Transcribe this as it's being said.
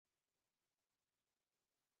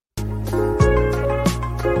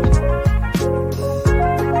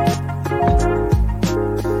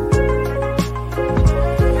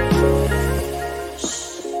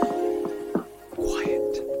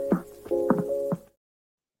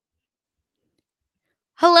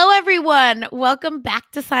everyone. Welcome back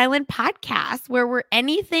to Silent Podcast, where we're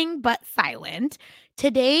anything but silent.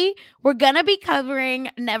 Today, we're going to be covering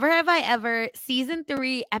Never Have I Ever, Season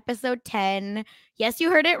 3, Episode 10. Yes, you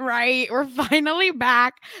heard it right. We're finally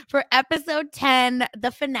back for Episode 10, the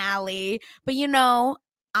finale. But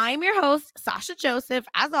I'm your host, Sasha Joseph,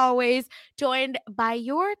 as always, joined by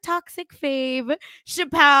your toxic fave,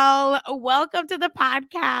 Chappelle. Welcome to the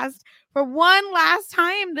podcast for one last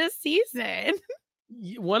time this season.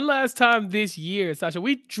 One last time this year, Sasha.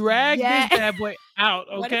 We dragged this bad boy out,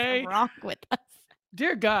 okay? What is wrong with us?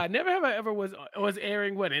 Dear God, Never Have I Ever was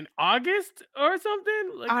airing, in August or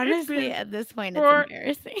something? Like, honestly, at this point, it's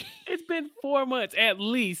embarrassing. It's been 4 months at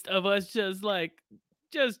least of us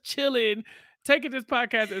just chilling, taking this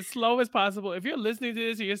podcast as slow as possible. If you're listening to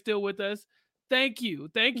this and you're still with us, thank you.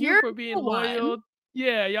 Thank you for being loyal.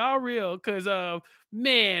 Yeah, y'all real. Because,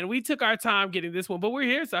 man, we took our time getting this one. But we're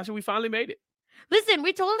here, Sasha. We finally made it. Listen,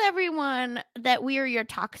 we told everyone that we are your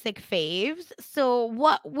toxic faves. So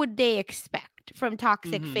what would they expect from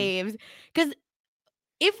toxic faves? Because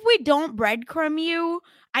if we don't breadcrumb you,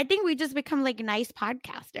 I think we just become like nice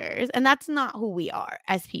podcasters. And that's not who we are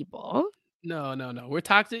as people. No. We're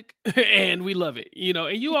toxic and we love it,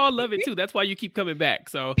 and you all love it too. That's why you keep coming back.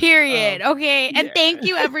 So period. Okay. And thank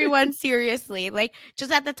you, everyone. Seriously. Like,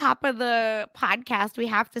 just at the top of the podcast, we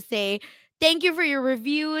have to say thank you for your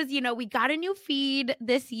reviews. We got a new feed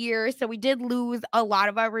this year, so we did lose a lot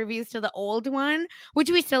of our reviews to the old one, which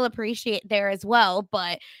we still appreciate there as well.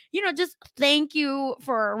 But, just thank you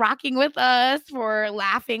for rocking with us, for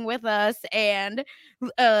laughing with us, and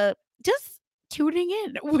just tuning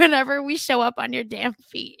in whenever we show up on your damn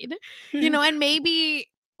feed. And maybe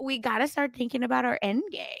we got to start thinking about our end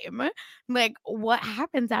game. Like, what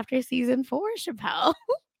happens after season 4, Chappelle?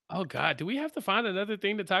 Oh God, do we have to find another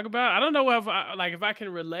thing to talk about? I don't know if I can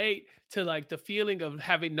relate to like the feeling of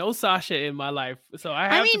having no Sasha in my life. So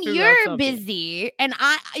I mean, you're busy, and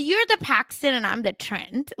you're the Paxton, and I'm the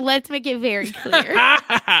Trent. Let's make it very clear.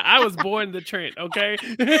 I was born the Trent, okay?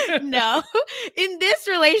 No, in this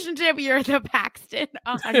relationship, you're the Paxton,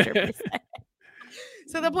 100%.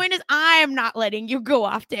 So the point is, I'm not letting you go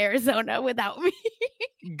off to Arizona without me.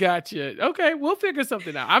 Gotcha. Okay, we'll figure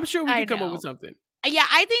something out. I'm sure we can come up with something. Yeah,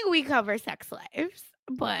 I think we cover sex lives,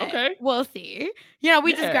 but we'll see.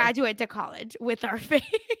 We just graduate to college with our faith.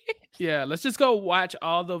 Yeah, let's just go watch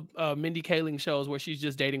all the Mindy Kaling shows where she's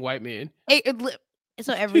just dating white men.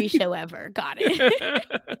 So every show ever. Got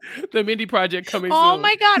it. The Mindy Project coming soon. Oh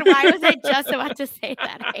my God, why was I just about to say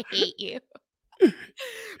that? I hate you.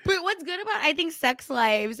 But what's good about, I think, Sex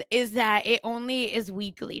Lives is that it only is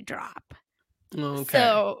weekly drop. Okay.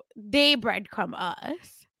 So they breadcrumb us.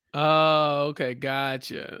 Oh, okay,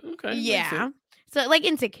 gotcha. Okay. Yeah. So like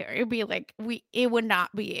Insecure, it'd be like it would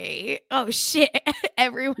not be oh shit,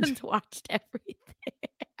 everyone's watched everything.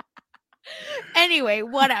 Anyway,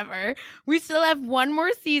 whatever. We still have one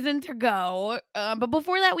more season to go. But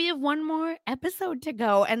before that, we have one more episode to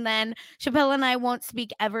go. And then Chappelle and I won't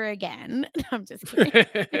speak ever again. I'm just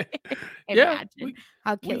kidding. Imagine.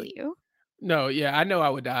 I'll kill you. No, yeah, I know I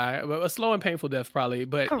would die. A slow and painful death, probably.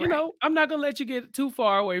 But, correct. I'm not going to let you get too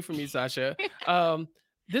far away from me, Sasha.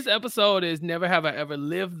 This episode is Never Have I Ever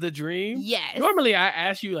Lived the Dream. Yes. Normally, I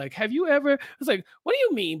ask you, like, have you ever... It's like, what do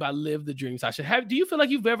you mean by live the dream, Sasha? Do you feel like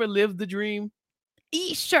you've ever lived the dream?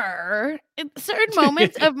 Sure. In certain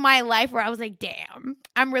moments of my life where I was like, damn,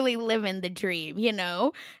 I'm really living the dream,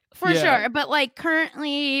 For sure. But, like,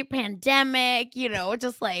 currently, pandemic,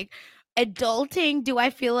 just, like... adulting, do I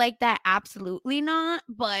feel like that? Absolutely not.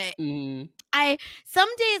 But some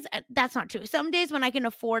days, that's not true. Some days when I can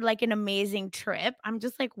afford like an amazing trip, I'm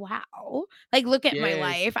just like, wow, like look at my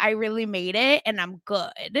life. I really made it and I'm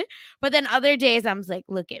good. But then other days I'm like,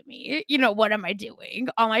 look at me. What am I doing?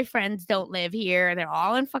 All my friends don't live here. They're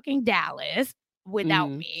all in fucking Dallas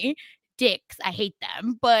without me. Dicks. I hate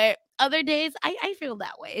them. But other days I feel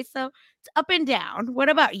that way. So it's up and down. What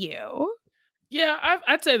about you? Yeah,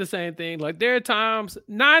 I'd say the same thing. Like there are times,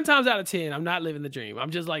 9 times out of 10, I'm not living the dream. I'm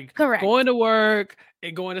just like going to work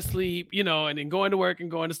and going to sleep, and then going to work and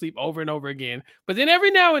going to sleep over and over again. But then every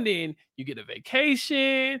now and then you get a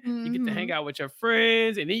vacation, you get to hang out with your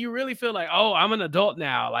friends, and then you really feel like, oh, I'm an adult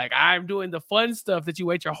now. Like I'm doing the fun stuff that you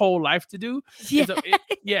wait your whole life to do. Yeah. So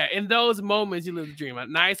in those moments you live the dream. A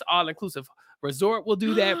nice all-inclusive resort will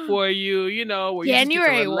do that for you, where you January, just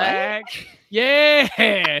get to relax.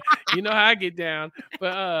 Yeah, you know how I get down.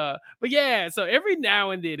 But yeah, so every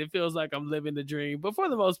now and then it feels like I'm living the dream. But for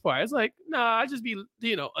the most part, it's like, nah, I just be,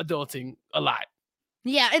 adulting a lot.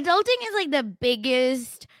 Yeah, adulting is like the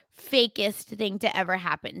biggest fakest thing to ever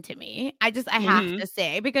happen to me. I have to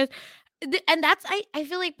say, because and that's I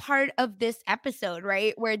feel like part of this episode,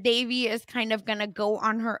 right? Where Devi is kind of gonna go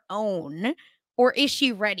on her own. Or is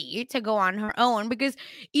she ready to go on her own? Because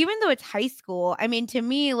even though it's high school, I mean, to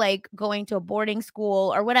me, like going to a boarding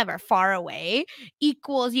school or whatever far away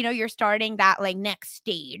equals, you're starting that like next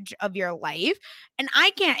stage of your life. And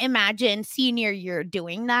I can't imagine senior year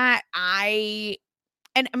doing that. And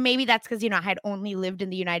maybe that's because, I had only lived in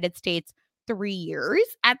the United States 3 years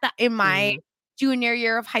in my junior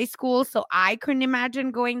year of high school, so I couldn't imagine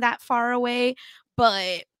going that far away,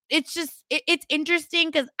 but it's just it's interesting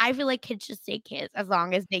because I feel like kids should stay kids as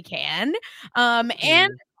long as they can,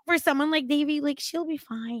 and for someone like Devi, like, she'll be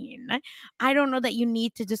fine. I don't know that you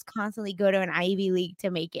need to just constantly go to an Ivy League to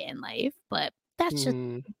make it in life, but that's just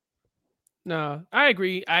No, I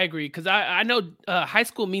agree. I agree because I know high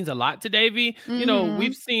school means a lot to Devi.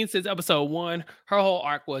 We've seen since episode 1, her whole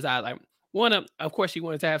arc was of course she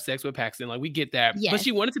wanted to have sex with Paxton. Like we get that, but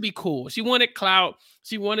she wanted to be cool. She wanted clout.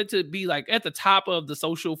 She wanted to be like at the top of the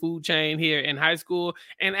social food chain here in high school.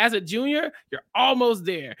 And as a junior, you're almost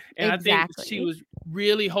there. And I think she was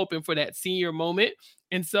really hoping for that senior moment.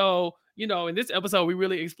 And so, in this episode, we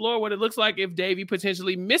really explore what it looks like if Devi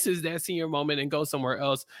potentially misses that senior moment and goes somewhere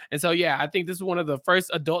else. And so, yeah, I think this is one of the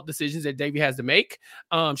first adult decisions that Devi has to make.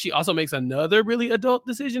 She also makes another really adult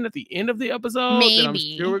decision at the end of the episode that I'm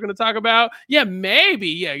sure we're going to talk about. Yeah, maybe.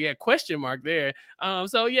 Yeah. Question mark there.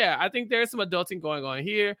 So, yeah, I think there's some adulting going on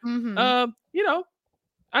here. I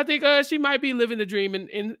think she might be living the dream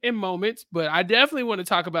in moments, but I definitely want to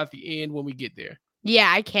talk about the end when we get there.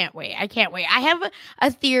 Yeah, I can't wait. I have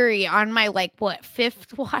a theory on my, like, what,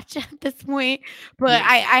 5th watch at this point, but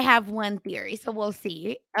I have one theory, so we'll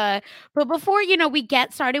see. But before, we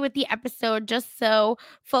get started with the episode, just so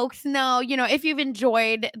folks know, if you've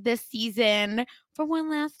enjoyed this season, for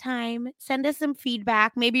one last time, send us some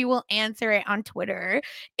feedback. Maybe we'll answer it on Twitter.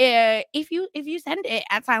 If you send it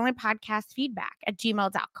at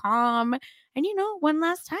silentpodcastfeedback@gmail.com. And one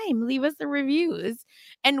last time, leave us the reviews.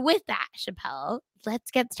 And with that, Chappelle,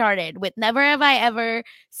 let's get started with Never Have I Ever,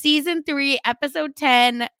 Season 3, Episode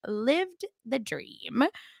 10, Lived the Dream.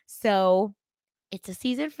 So it's a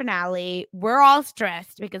season finale. We're all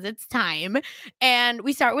stressed because it's time. And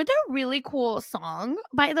we start with a really cool song,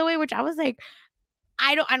 by the way, which I was like,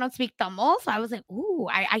 I don't speak Tamil, so I was like, ooh,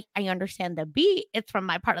 I understand the beat. It's from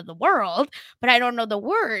my part of the world, but I don't know the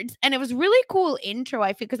words. And it was really cool intro,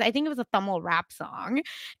 I feel, because I think it was a Tamil rap song.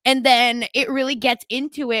 And then it really gets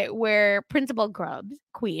into it where Principal Grubbs,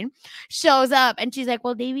 Queen, shows up and she's like,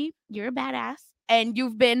 well, Devi, you're a badass. And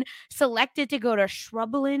you've been selected to go to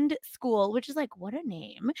Shrubland School, which is like, what a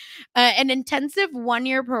name. An intensive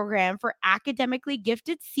 1-year program for academically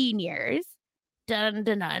gifted seniors. Dun,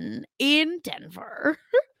 dun, dun, in Denver.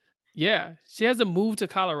 Yeah, she has to move to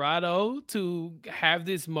Colorado to have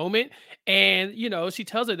this moment, and she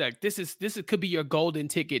tells her that this could be your golden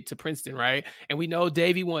ticket to Princeton, right? And we know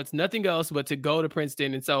Devi wants nothing else but to go to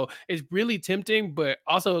Princeton, and so it's really tempting. But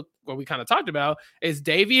also, what we kind of talked about is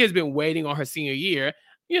Devi has been waiting on her senior year,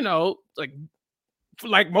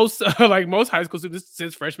 like most high school students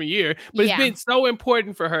since freshman year, but it's been so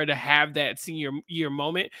important for her to have that senior year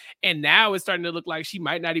moment. And now it's starting to look like she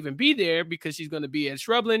might not even be there because she's going to be at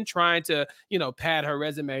Shrubland trying to, pad her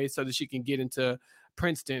resume so that she can get into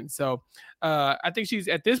Princeton. So I think she's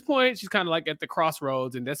at this point, she's kind of like at the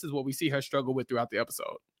crossroads, and this is what we see her struggle with throughout the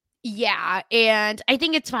episode. Yeah, and I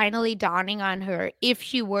think it's finally dawning on her, if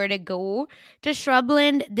she were to go to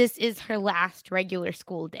Shrubland, this is her last regular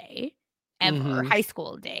school day. Ever, high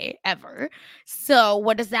school day ever. So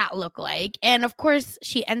what does that look like? And of course,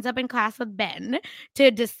 she ends up in class with Ben to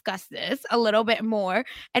discuss this a little bit more.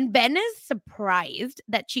 And Ben is surprised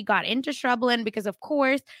that she got into Shrubland because, of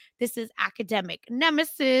course, this is academic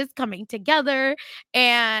nemesis coming together.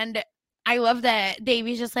 And I love that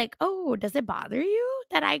Devi's just like, oh, does it bother you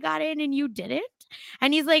that I got in and you didn't?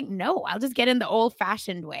 And he's like, no, I'll just get in the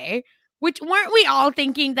old-fashioned way. Which, weren't we all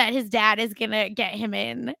thinking that his dad is gonna get him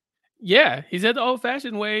in? Yeah, he said the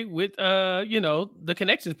old-fashioned way with the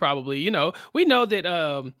connections probably. We know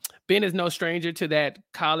that Ben is no stranger to that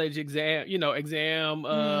college exam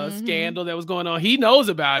scandal that was going on. He knows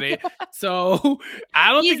about it. So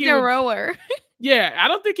I don't think he's the rower. Yeah, I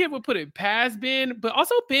don't think it would put it past Ben, but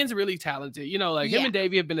also Ben's really talented. Him and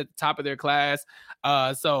Devi have been at the top of their class.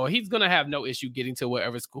 So he's gonna have no issue getting to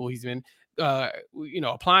whatever school he's been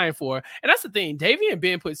applying for. And that's the thing, Devi and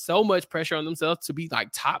Ben put so much pressure on themselves to be like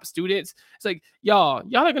top students. It's like, y'all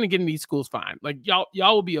are gonna get in these schools fine, like y'all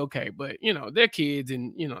will be okay, but they're kids,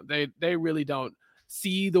 and they really don't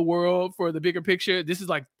see the world for the bigger picture. This is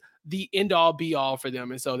like the end all be all for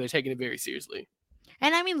them. And so they're taking it very seriously.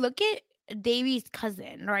 And I mean, look at Davy's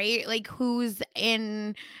cousin, right? Like, who's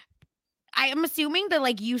in, I am assuming the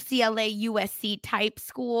like UCLA, USC type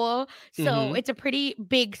school. So it's a pretty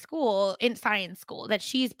big school in science school that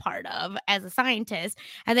she's part of as a scientist.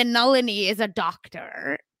 And then Nalini is a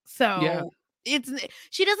doctor. So she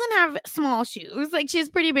doesn't have small shoes. Like, she has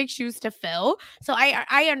pretty big shoes to fill. So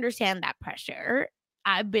I understand that pressure.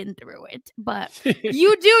 I've been through it, but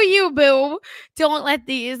you do you, boo. Don't let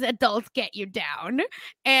these adults get you down.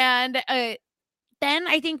 And then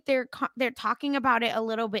I think they're talking about it a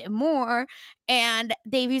little bit more, and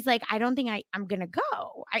Davy's like, I don't think I'm gonna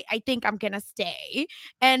go. I think I'm gonna stay.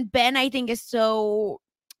 And Ben, I think, is so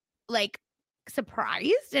like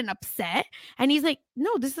surprised and upset, and he's like,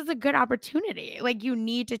 no, this is a good opportunity. Like, you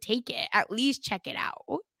need to take it. At least check it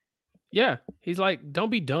out. Yeah, he's like, don't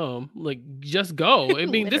be dumb. Like, just go. I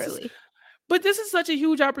mean, this is such a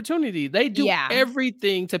huge opportunity. They do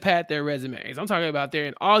everything to pad their resumes. I'm talking about they're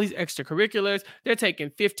in all these extracurriculars. They're taking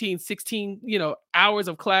 15, 16, hours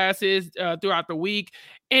of classes throughout the week.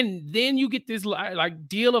 And then you get this like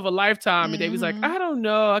deal of a lifetime. And Davy's like, I don't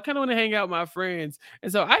know. I kind of want to hang out with my friends.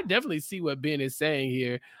 And so I definitely see what Ben is saying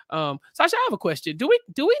here. Sasha, I have a question. Do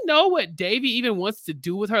we know what Davy even wants to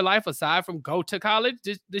do with her life aside from go to college?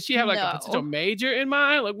 Does she have like a potential major in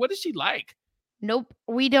mind? Like, what is she like? Nope,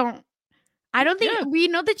 we don't. I don't think we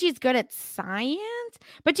know that she's good at science,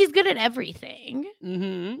 but she's good at everything.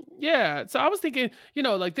 Yeah. So I was thinking,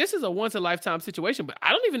 like, this is a once in a lifetime situation, but I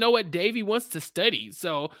don't even know what Davy wants to study.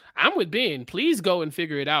 So I'm with Ben. Please go and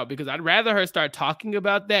figure it out, because I'd rather her start talking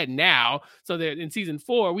about that now so that in season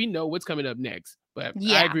 4, we know what's coming up next. But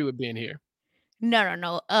I agree with Ben here.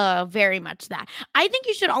 No. Very much that. I think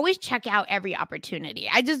you should always check out every opportunity.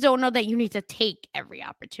 I just don't know that you need to take every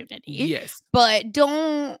opportunity. Yes. But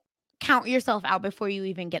don't count yourself out before you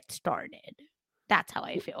even get started. That's how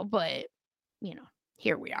I feel. But,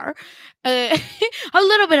 here we are. A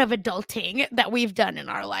little bit of adulting that we've done in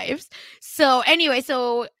our lives. So anyway,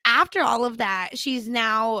 after all of that, she's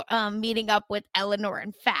now meeting up with Eleanor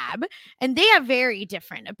and Fab. And they have very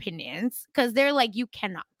different opinions, because they're like, you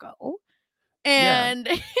cannot go. And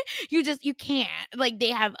you can't. Like, they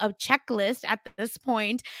have a checklist at this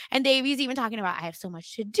point, and Davy's even talking about, I have so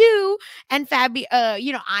much to do. And Fab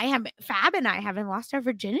and I haven't lost our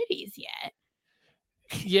virginities yet.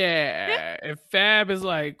 Yeah. And Fab is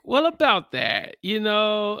like, well, about that,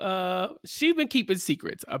 she's been keeping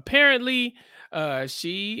secrets. Apparently,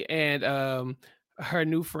 she and her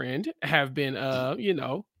new friend have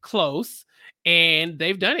been close. And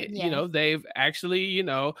they've done it. They've actually,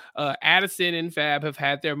 Addison and Fab have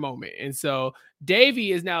had their moment. And so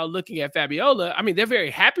Davy is now looking at Fabiola. I mean, they're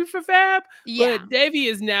very happy for Fab, but Davy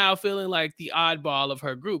is now feeling like the oddball of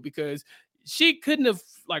her group, because she couldn't have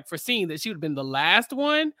foreseen that she would have been the last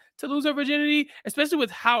one to lose her virginity, especially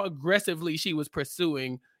with how aggressively she was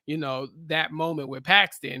pursuing that moment with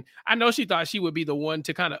Paxton. I know she thought she would be the one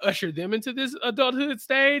to kind of usher them into this adulthood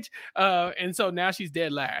stage. And so now she's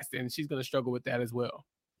dead last, and she's going to struggle with that as well.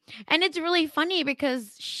 And it's really funny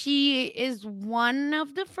because she is one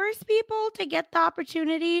of the first people to get the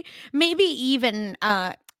opportunity. Maybe even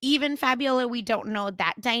Fabiola, we don't know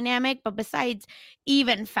that dynamic, but besides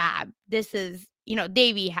even Fab, this is,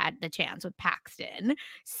 Davy had the chance with Paxton.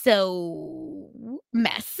 So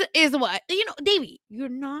mess is what, Davy, you're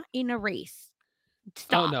not in a race.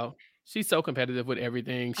 Stop. Oh no, she's so competitive with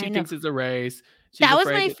everything. She thinks it's a race. That was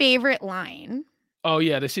my favorite line. Oh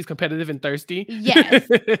yeah, that she's competitive and thirsty. Yes.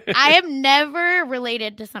 I have never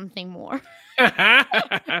related to something more.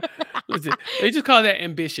 Listen, they just call that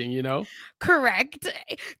ambition, Correct.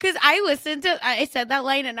 Because I said that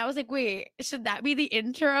line and I was like, wait, should that be the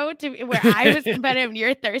intro to where I was competitive and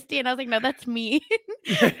you're thirsty? And I was like, no, that's me.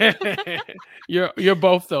 You're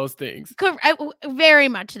both those things. Very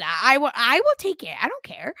much that. I will take it. I don't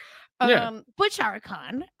care. Put Shah Rukh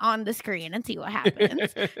Khan on the screen and see what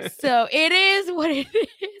happens. So it is what it is.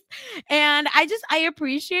 And I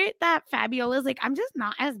appreciate that Fabiola's like, I'm just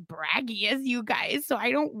not as braggy as you guys, so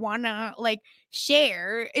I don't want to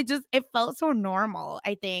share. It felt so normal,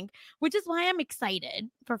 I think, which is why I'm excited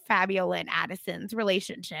for Fabiola and Addison's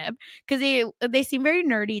relationship, because they seem very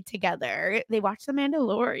nerdy together. They watch The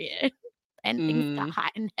Mandalorian and things got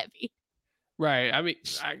hot and heavy. Right. I mean,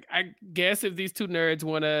 I guess if these two nerds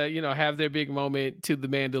want to, have their big moment to the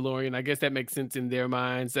Mandalorian, I guess that makes sense in their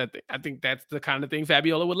minds. I think that's the kind of thing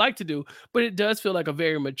Fabiola would like to do. But it does feel like a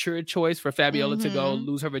very mature choice for Fabiola to go Mhm.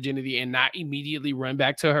 lose her virginity and not immediately run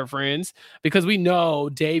back to her friends, because we know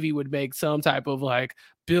Davy would make some type of like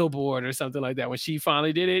billboard or something like that. When she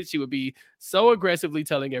finally did it, she would be so aggressively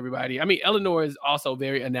telling everybody. I mean, Eleanor is also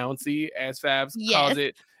very announcy, as Fabs calls Yes.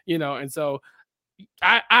 it, and so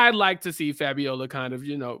I'd like to see Fabiola kind of,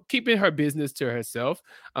 keeping her business to herself.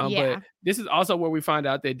 But Yeah. this is also where we find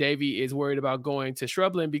out that Davy is worried about going to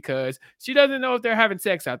Shrubland because she doesn't know if they're having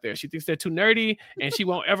sex out there. She thinks they're too nerdy and she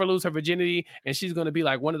won't ever lose her virginity. And she's going to be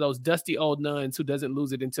like one of those dusty old nuns who doesn't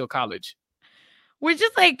lose it until college. We're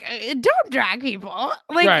just like, don't drag people.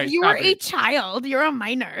 Like, Right. you were Stop a it. child. You're a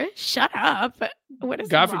minor. Shut up. What is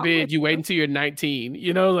God wrong forbid with you wait you? until you're 19,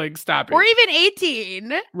 like stop Or it. even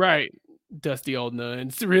 18. Right. Dusty old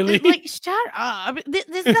nuns. Really? Like, shut up. This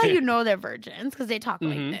is how you know they're virgins, because they talk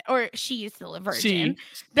like Mhm. that. Or she is still a virgin.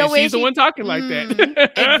 She's the one talking like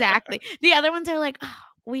that. Exactly. The other ones are like, oh,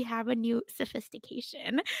 we have a new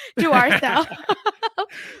sophistication to ourselves.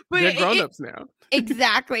 But They're grown-ups now.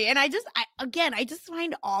 exactly. And I just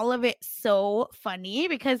find all of it so funny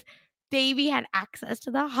because Davy had access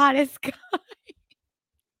to the hottest guy.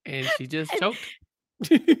 And she just And, choked.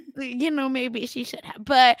 maybe she should have.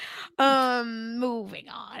 But moving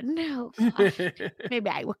on. Oh gosh. Maybe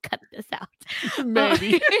I will cut this out.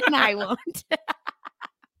 Maybe. And I won't.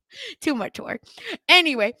 Too much work.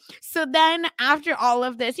 Anyway, so then after all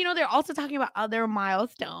of this, they're also talking about other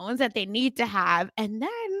milestones that they need to have. And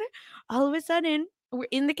then all of a sudden, we're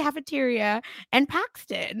in the cafeteria and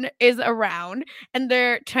Paxton is around and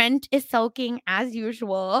Trent is sulking as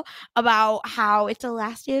usual about how it's the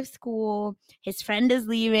last day of school. His friend is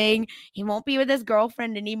leaving. He won't be with his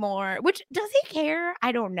girlfriend anymore, which does he care?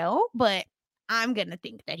 I don't know, but I'm going to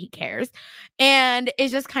think that he cares. And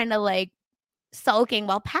it's just kind of like, sulking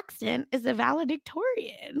while Paxton is a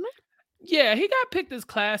valedictorian. Yeah, he got picked as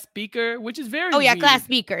class speaker, which is very weird. Class weird.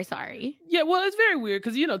 speaker, sorry. Yeah, well, it's very weird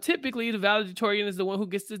because, typically the valedictorian is the one who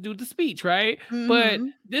gets to do the speech, right? But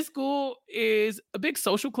Mhm. this school is a big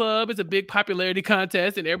social club. It's a big popularity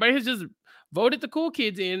contest, and everybody has just voted the cool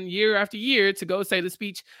kids in year after year to go say the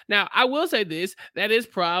speech. Now, I will say this, that is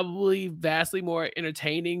probably vastly more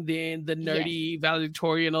entertaining than the Yes. nerdy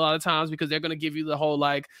valedictorian a lot of times, because they're going to give you the whole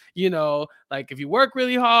like if you work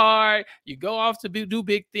really hard, you go off to do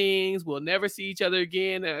big things, we'll never see each other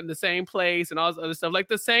again in the same place and all this other stuff, like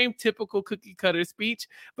the same typical cookie cutter speech.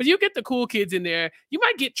 But you get the cool kids in there, you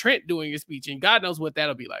might get Trent doing your speech, and God knows what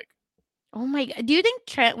that'll be like. Oh my God. Do you think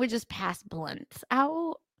Trent would just pass blunts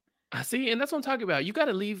out? I see, and that's what I'm talking about. You got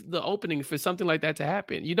to leave the opening for something like that to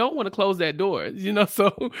happen. You don't want to close that door,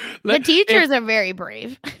 So The teachers are very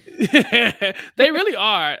brave. they really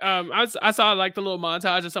are. I saw like the little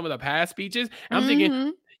montage of some of the past speeches. And I'm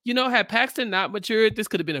thinking, had Paxton not matured, this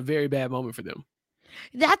could have been a very bad moment for them.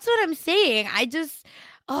 That's what I'm saying. I just,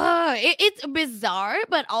 it's bizarre,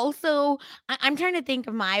 but also I'm trying to think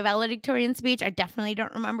of my valedictorian speech. I definitely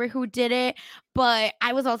don't remember who did it, but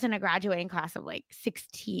I was also in a graduating class of like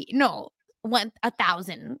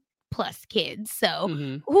 1,000 plus kids.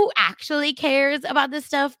 So who actually cares about this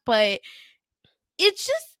stuff? But it's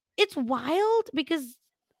wild because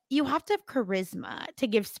you have to have charisma to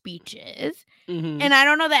give speeches. And I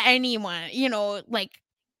don't know that anyone,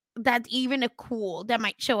 that's even a cool that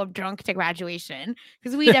might show up drunk to graduation,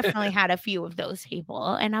 because we definitely had a few of those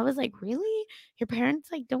people. And I was like, really? Your parents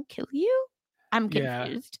don't kill you? I'm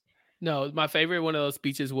confused. No, my favorite one of those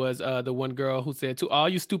speeches was the one girl who said, "To all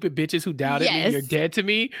you stupid bitches who doubted me, you're dead to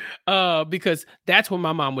me." Because that's when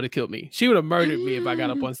my mom would have killed me. She would have murdered me if I got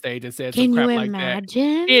up on stage and said some crap like that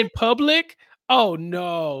in public. Oh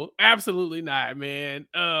no, absolutely not, man.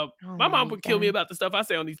 My mom would kill me about the stuff I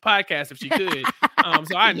say on these podcasts if she could.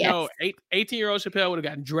 So I know 18-year-old Chappelle would have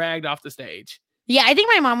gotten dragged off the stage. Yeah, I think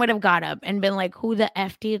my mom would have got up and been like, "Who the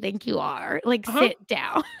F do you think you are? Like, sit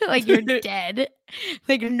down. Like, you're dead.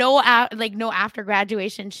 Like, no after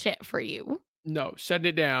graduation shit for you." No, shutting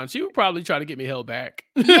it down. She would probably try to get me held back.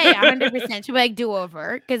 Yeah, 100%. She'd be like, do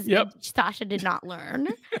over, because Sasha did not learn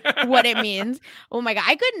what it means. Oh my God.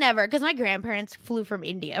 I could never, because my grandparents flew from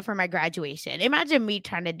India for my graduation. Imagine me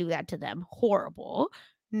trying to do that to them. Horrible.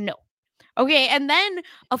 No. Okay, and then,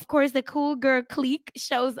 of course, the cool girl clique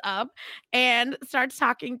shows up and starts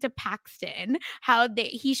talking to Paxton how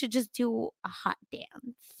he should just do a hot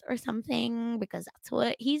dance or something, because that's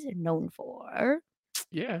what he's known for.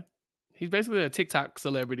 Yeah. He's basically a TikTok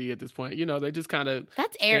celebrity at this point. They just kind of...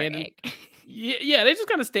 That's Eric. Yeah, they just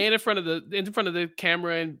kind of stand in front of the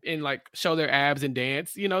camera and like show their abs and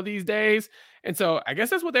dance, these days. And so I guess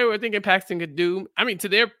that's what they were thinking Paxton could do. I mean, to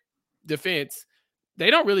their defense, they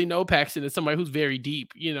don't really know Paxton as somebody who's very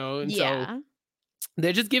deep, and so Yeah.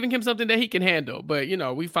 they're just giving him something that he can handle. But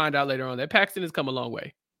we find out later on that Paxton has come a long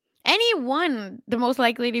way. And he won the most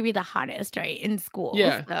likely to be the hottest, right, in school.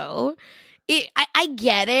 Yeah. So I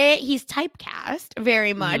get it. He's typecast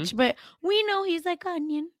very much, but we know he's like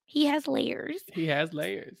onion. He has layers. He has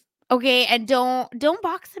layers. Okay, and don't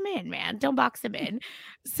box him in, man. Don't box him in.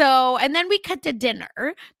 So, and then we cut to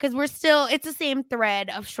dinner because it's the same thread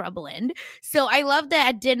of Shrubland. So I love that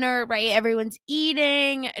at dinner, right? Everyone's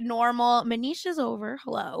eating normal. Manisha's over.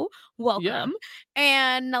 Hello, welcome. Yeah.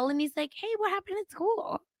 And Nalini's like, hey, what happened at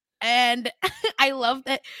school? And I love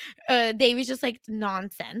that Davy's just like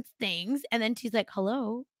nonsense things. And then she's like,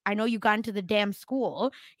 hello, I know you got into the damn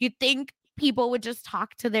school. You think people would just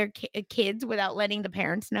talk to their kids without letting the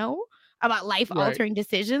parents know about life-altering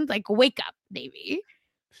decisions? Like, wake up, Davy.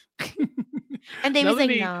 And Davy's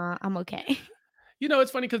like, nah, I'm okay.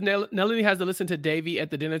 It's funny because Nalini has to listen to Davy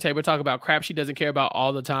at the dinner table talk about crap she doesn't care about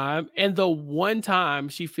all the time. And the one time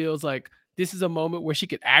she feels like this is a moment where she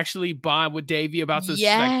could actually bond with Davy about this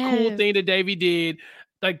like, cool thing that Davy did.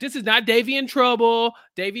 Like, this is not Davy in trouble,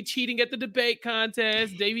 Davy cheating at the debate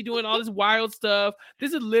contest, Davy doing all this wild stuff.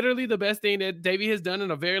 This is literally the best thing that Davy has done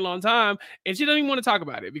in a very long time. And she doesn't even want to talk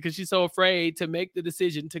about it because she's so afraid to make the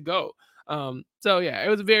decision to go. So yeah, it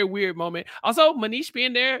was a very weird moment. Also, Manish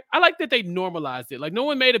being there, I like that they normalized it. Like, no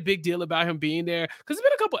one made a big deal about him being there because it's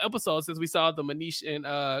been a couple episodes since we saw the Manish and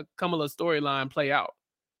Kamala storyline play out.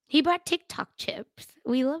 He bought TikTok chips.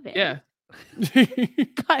 We love it. Yeah.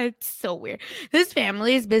 God, it's so weird. This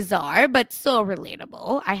family is bizarre, but so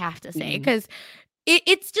relatable, I have to say, because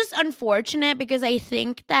it's just unfortunate because I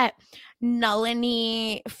think that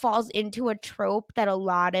Nalini falls into a trope that a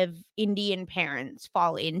lot of Indian parents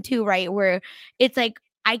fall into, right? Where it's like,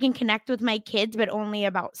 I can connect with my kids, but only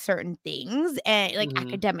about certain things. And like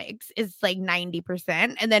academics is like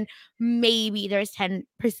 90%. And then maybe there's 10%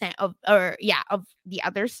 of the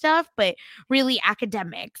other stuff, but really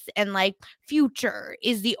academics and like future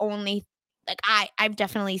is the only like I've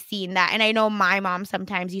definitely seen that. And I know my mom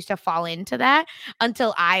sometimes used to fall into that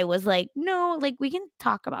until I was like, no, like we can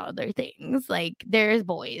talk about other things. Like there's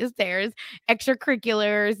boys, there's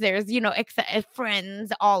extracurriculars, there's,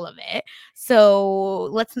 friends, all of it. So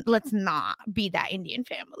let's not be that Indian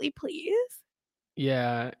family, please.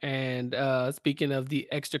 Yeah, and speaking of the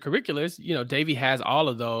extracurriculars, Davy has all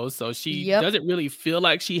of those, so she doesn't really feel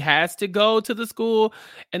like she has to go to the school,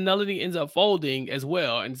 and Nalini ends up folding as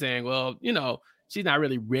well and saying, well, she's not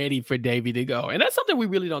really ready for Davy to go. And that's something we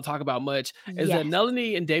really don't talk about much, is that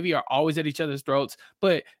Nalini and Davy are always at each other's throats,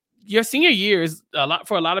 but your senior year is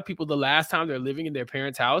for a lot of people the last time they're living in their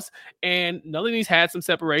parents' house, and Nalini's had some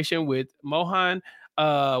separation with Mohan.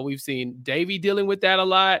 We've seen Davy dealing with that a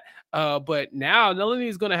lot. But now Nalini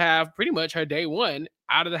is going to have pretty much her day one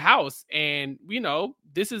out of the house. And,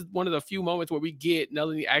 this is one of the few moments where we get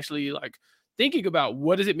Nalini actually like thinking about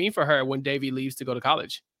what does it mean for her when Davy leaves to go to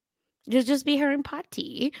college. It'll just be her and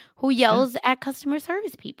Pati who yells at customer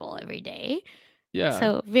service people every day. Yeah.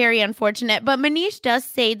 So very unfortunate. But Manish does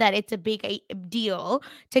say that it's a big deal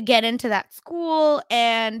to get into that school.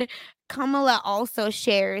 And Kamala also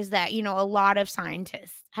shares that, a lot of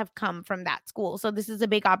scientists have come from that school. So this is a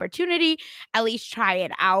big opportunity. At least try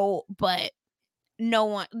it out. But no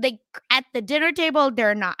one, like at the dinner table,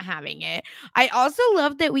 they're not having it. I also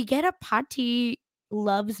love that we get a Pati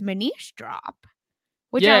loves Manish drop,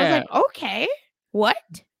 which I was like, okay, what?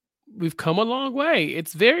 We've come a long way.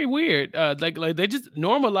 It's very weird. Like they just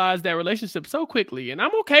normalized that relationship so quickly, and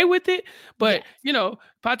I'm okay with it. But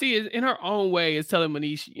Pati is in her own way is telling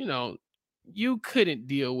Manish, you couldn't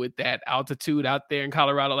deal with that altitude out there in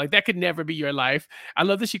Colorado. Like that could never be your life. I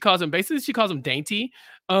love that she calls him dainty,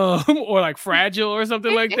 or like fragile or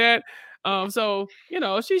something like that. So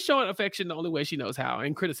she's showing affection the only way she knows how,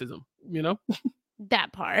 and criticism.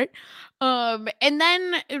 That part. And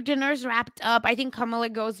then dinner's wrapped up. I think Kamala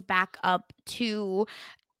goes back up to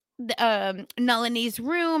the, Nalini's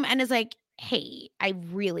room and is like, hey, I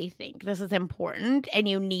really think this is important and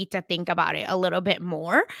you need to think about it a little bit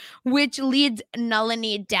more, which leads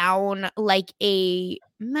Nalini down like a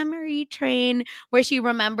memory train where she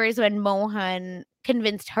remembers when Mohan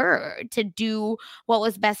convinced her to do what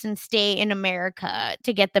was best and stay in America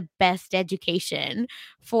to get the best education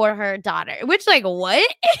for her daughter. Which, like, what?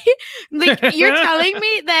 Like, you're telling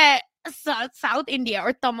me that South India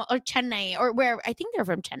or Chennai or where I think they're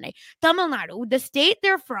from Chennai, Tamil Nadu, the state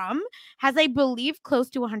they're from has, I believe,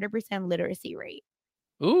 close to 100% literacy rate.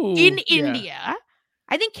 in Ooh, yeah. India.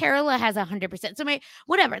 I think Kerala has 100%. So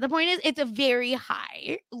whatever. The point is, it's a very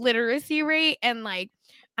high literacy rate, and like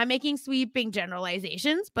I'm making sweeping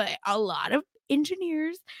generalizations, but a lot of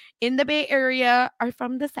engineers in the Bay Area are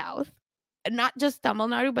from the South, not just Tamil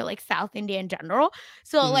Nadu, but like South India in general.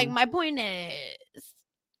 So like Mhm. my point is,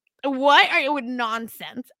 what are you with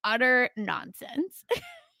nonsense? Utter nonsense.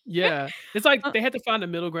 Yeah. It's like Uh, they had to find a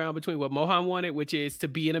middle ground between what Mohan wanted, which is to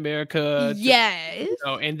be in America, to yes.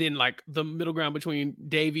 and then, like, the middle ground between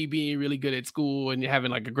Davy being really good at school and having,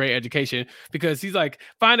 like, a great education, because he's like,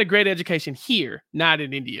 "Find a great education here, not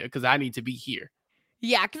in India, because I need to be here."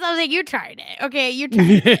 Yeah, because I was like, "You tried it, okay? You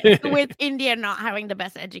tried it with India not having the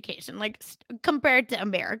best education, like, compared to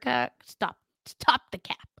America, stop the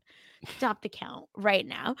cap. Stop the count right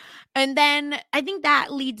now." And then I think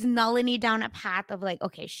that leads Nalini down a path of like,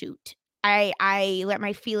 "Okay, shoot. I let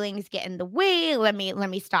my feelings get in the way. Let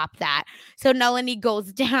me stop that." So Nalini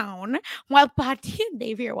goes down while Pati and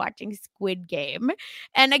Devi are watching Squid Game.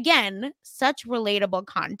 And again, such relatable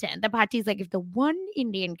content. The Pati's like, "If the one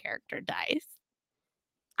Indian character dies,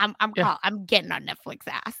 Yeah. I'm getting on Netflix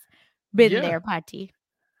ass." Been Yeah. there, Patty.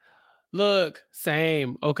 Look,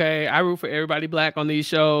 same, okay? I root for everybody black on these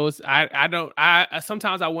shows. I don't I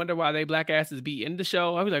sometimes I wonder why they black asses be in the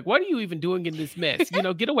show. I was like, "What are you even doing in this mess?"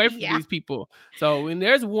 Get away from Yeah. these people. So when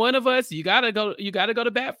there's one of us, you gotta go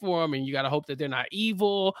to bat for them, and you gotta hope that they're not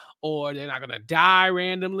evil or they're not gonna die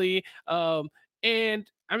randomly. And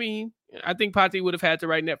I mean, I think Pati would have had to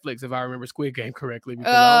write Netflix if I remember Squid Game correctly,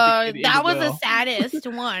 because I don't think it That ended was the well. saddest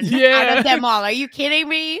one out Yeah. of them all. Are you kidding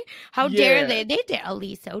me? How dare Yeah. they? They did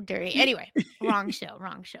Elise so dirty. Anyway, wrong show,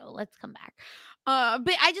 wrong show. Let's come back.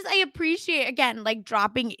 But I appreciate again like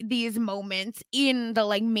dropping these moments in the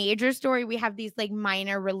like major story. We have these like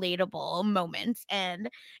minor relatable moments, and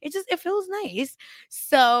it feels nice.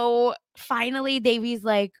 So finally, Davy's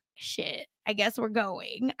like, shit. I guess we're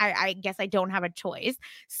going. I guess I don't have a choice.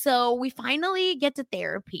 So we finally get to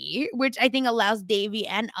therapy, which I think allows Davy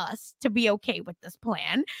and us to be okay with this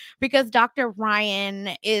plan because Dr.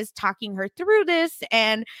 Ryan is talking her through this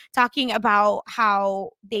and talking about how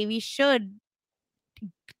Davy should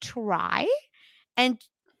try and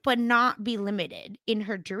but not be limited in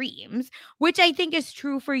her dreams, which I think is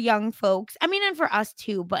true for young folks. I mean, and for us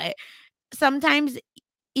too, but sometimes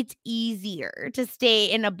it's easier to stay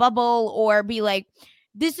in a bubble or be like,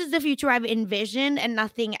 this is the future I've envisioned and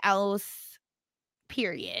nothing else,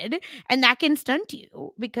 period. And that can stunt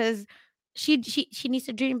you because she needs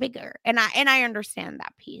to dream bigger. And I understand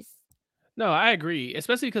that piece. No, I agree,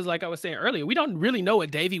 especially because, like I was saying earlier, we don't really know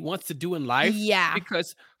what Davy wants to do in life Yeah.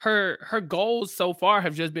 because her goals so far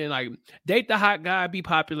have just been like date the hot guy, be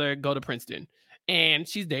popular, go to Princeton. And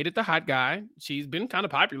she's dated the hot guy. She's been kind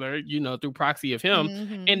of popular, through proxy of him.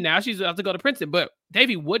 And Mhm. now she's about to go to Princeton. But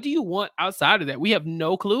Davy, what do you want outside of that? We have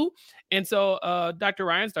no clue. And so Dr.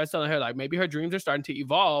 Ryan starts telling her like maybe her dreams are starting to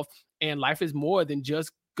evolve and life is more than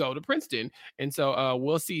just go to Princeton. And so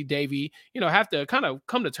we'll see Davy, have to kind of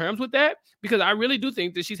come to terms with that because I really do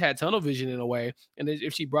think that she's had tunnel vision in a way. And that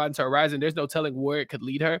if she broadens her horizon, there's no telling where it could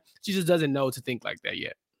lead her. She just doesn't know to think like that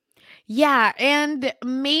yet. Yeah, and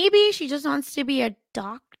maybe she just wants to be a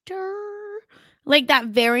doctor. Like that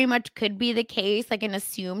very much could be the case, like an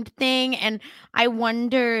assumed thing. And I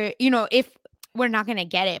wonder, if we're not going to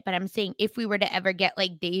get it, but I'm saying if we were to ever get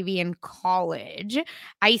like Davy in college,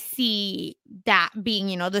 I see that being,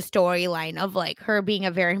 the storyline of like her being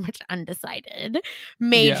a very much undecided Yeah.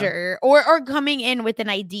 major or coming in with an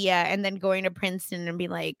idea and then going to Princeton and be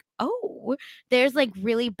like, oh, there's like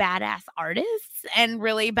really badass artists and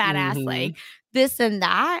really badass Hmm. like this and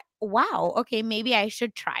that. Wow, okay, maybe I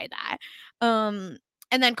should try that. Um,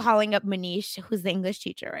 and then calling up Manish, who's the English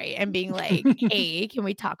teacher, right? And being like, "Hey, can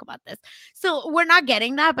we talk about this?" So we're not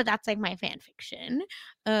getting that, but that's like my fan fiction.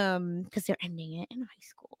 Because they're ending it in high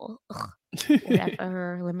school. Ugh,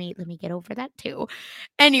 whatever. Let me get over that too.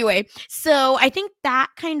 Anyway, so I think that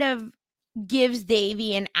kind of gives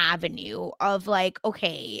Davy an avenue of like,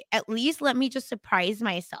 okay, at least let me just surprise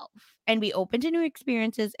myself and be open to new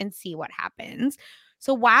experiences and see what happens.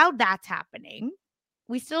 So while that's happening,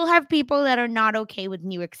 we still have people that are not okay with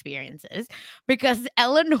new experiences because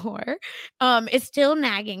Eleanor is still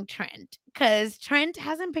nagging Trent because Trent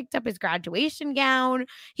hasn't picked up his graduation gown.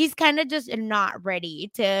 He's kind of just not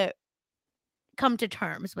ready to come to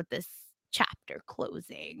terms with this chapter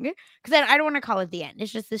closing because I don't want to call it the end.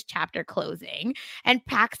 It's just this chapter closing. And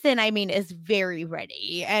Paxton, I mean, is very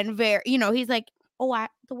ready and very, he's like, oh,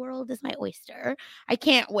 the world is my oyster. I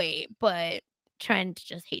can't wait. But Trent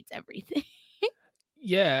just hates everything.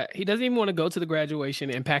 Yeah, he doesn't even want to go to the graduation,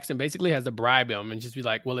 and Paxton basically has to bribe him and just be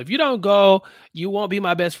like, "Well, if you don't go, you won't be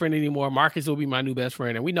my best friend anymore. Marcus will be my new best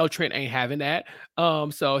friend." And we know Trent ain't having that.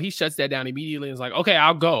 So he shuts that down immediately and is like, "Okay,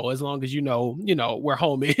 I'll go as long as you know where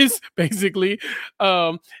home is," basically.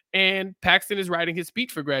 Um, and Paxton is writing his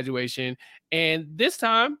speech for graduation, and this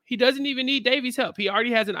time he doesn't even need Davy's help. He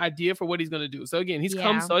already has an idea for what he's gonna do. So again, he's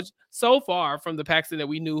come Yeah. so far from the Paxton that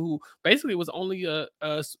we knew, who basically was only a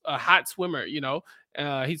hot swimmer,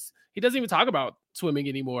 he doesn't even talk about swimming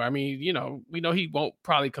anymore. I mean, we know he won't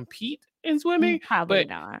probably compete in swimming, Probably but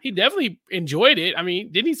not. he definitely enjoyed it. I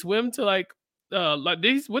mean, didn't he swim to did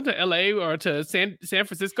he went to LA or to San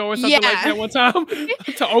Francisco or something like that one time?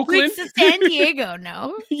 To Oakland? Like to San Diego,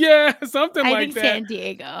 no? Yeah, something I like think that. San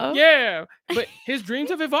Diego. Yeah. But his dreams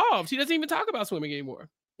have evolved. He doesn't even talk about swimming anymore.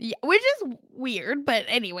 Yeah, which is weird, but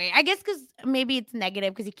anyway, I guess because maybe it's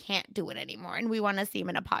negative because he can't do it anymore, and we want to see him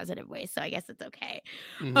in a positive way. So I guess it's okay.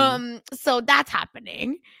 So that's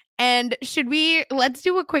happening. And let's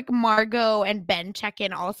do a quick Margot and Ben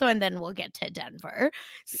check-in also, and then we'll get to Denver.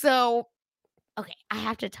 So okay, I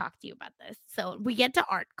have to talk to you about this. So we get to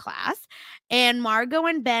art class, and Margot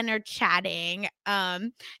and Ben are chatting.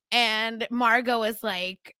 And Margot is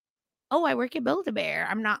like, "Oh, I work at Build-A-Bear.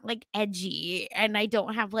 I'm not like edgy, and I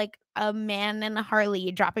don't have like a man and a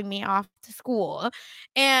Harley dropping me off to school."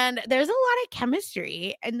 And there's a lot of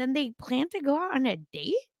chemistry, and then they plan to go out on a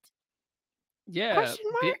date? Yeah, Question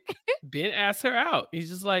mark? Ben asked her out. He's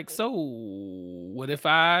just like, "So, what if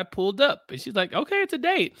I pulled up?" And she's like, "Okay, it's a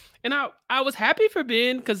date." And I was happy for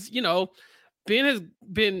Ben because Ben has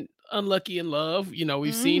been unlucky in love.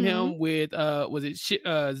 We've seen him with was it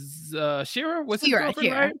Shira? What's his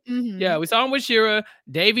girlfriend, right? Yeah, we saw him with Shira.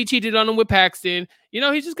 Davy cheated on him with Paxton.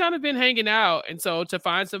 He's just kind of been hanging out. And so to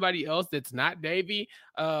find somebody else that's not Davy,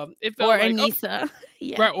 it felt Or like Anissa.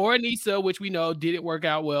 Yeah. right, or Anissa, which we know didn't work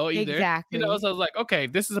out well either. Exactly. So I was like, okay,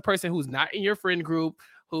 this is a person who's not in your friend group,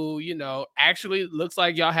 who actually looks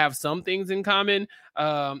like y'all have some things in common.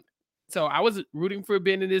 So I was rooting for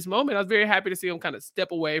Ben in this moment. I was very happy to see him kind of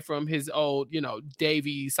step away from his old,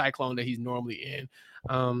 Davy cyclone that he's normally in.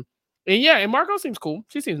 And Margot seems cool.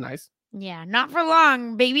 She seems nice. Yeah, not for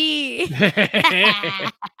long, baby.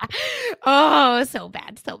 Oh, so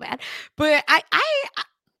bad, so bad. But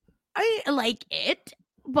I like it.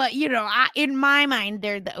 But in my mind,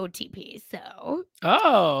 they're the OTP. So.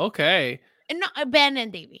 Oh, okay. And not Ben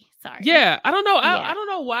and Davy. Sorry. Yeah, I don't know. I don't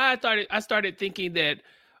know why I started thinking that.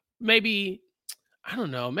 Maybe, I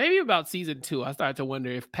don't know, maybe about season 2, I started to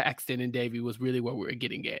wonder if Paxton and Davy was really what we were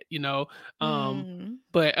getting at,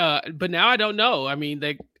 But now I don't know. I mean,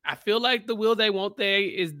 I feel like the will they, won't they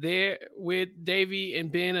is there with Davy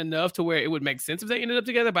and Ben enough to where it would make sense if they ended up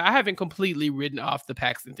together, but I haven't completely written off the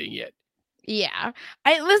Paxton thing yet. Yeah.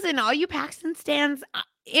 Listen, all you Paxton stans,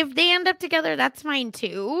 if they end up together, that's fine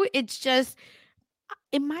too. It's just,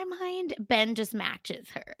 in my mind, Ben just matches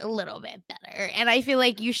her a little bit better. And I feel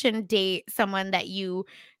like you shouldn't date someone that you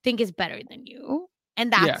think is better than you.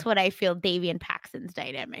 And that's what I feel Davy and Paxton's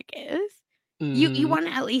dynamic is. You want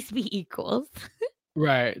to at least be equals.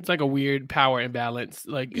 Right. It's like a weird power imbalance.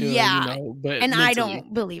 Like, but mentally. I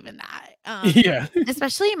don't believe in that. Yeah.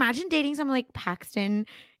 Especially imagine dating someone like Paxton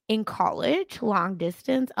in college, long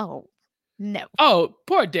distance. Oh, no. Oh,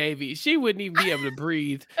 poor Davy. She wouldn't even be able to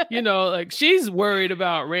breathe. Like she's worried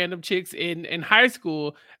about random chicks in high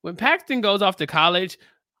school. When Paxton goes off to college,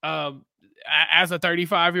 as a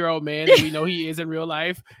 35-year-old man, that we know he is in real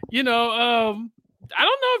life, I don't know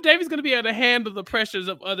if Davy's going to be able to handle the pressures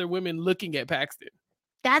of other women looking at Paxton.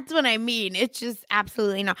 That's what I mean. It's just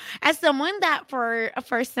absolutely not. As someone that for a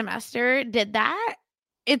first semester did that,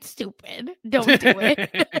 it's stupid. Don't do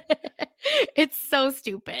it. It's so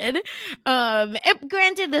stupid.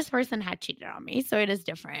 Granted, this person had cheated on me, so it is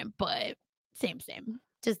different, but same.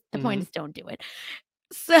 Just the point is, don't do it.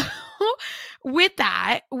 So with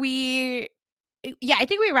that, I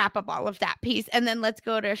think we wrap up all of that piece, and then let's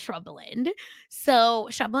go to Shrubland. So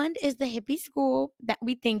Shrubland is the hippie school that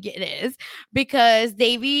we think it is, because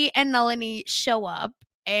Davy and Nalini show up,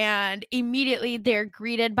 and immediately they're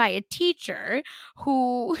greeted by a teacher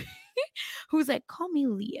who's like, "Call me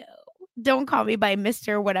Leo. Don't call me by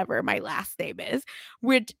Mr. whatever my last name is."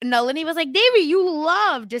 Which Nalini was like, "Davy, you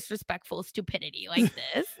love disrespectful stupidity like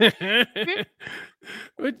this."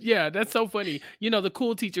 But yeah, that's so funny. The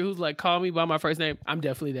cool teacher who's like, "Call me by my first name." I'm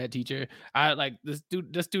definitely that teacher. I like the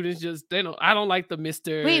students just I don't like the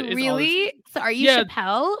Mr. Wait, it's really? So are you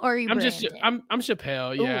Chappelle or are you? I'm Brandon? I'm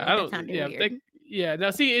Chappelle. Yeah, Ooh, that sounded weird. Yeah,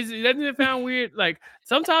 now see, doesn't it sound weird? Like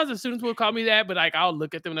sometimes the students will call me that, but like I'll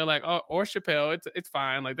look at them and they're like, "Oh, or Chappelle." It's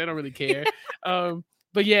fine. Like they don't really care.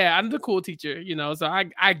 But yeah, I'm the cool teacher, so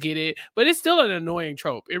I get it, but it's still an annoying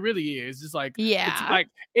trope. It really is. Just Yeah. like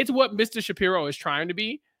it's what Mr. Shapiro is trying to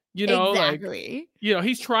be, like Exactly.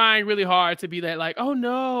 he's trying really hard to be that like, oh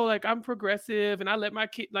no, like I'm progressive and I let my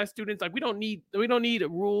students like we don't need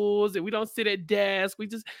rules and we don't sit at desks. We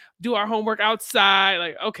just do our homework outside.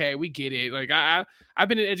 Like, okay, we get it. Like I've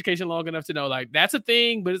been in education long enough to know like that's a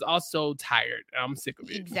thing, but it's also tired. I'm sick of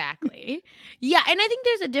it. Exactly. Yeah, and I think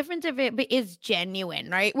there's a difference if it is genuine,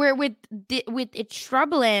 right? Where with It's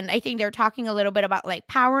Troubling, I think they're talking a little bit about like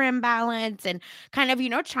power imbalance and kind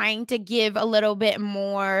of, trying to give a little bit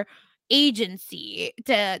more agency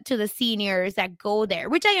to the seniors that go there,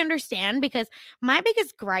 which I understand because my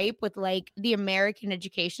biggest gripe with like the American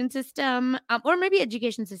education system, or maybe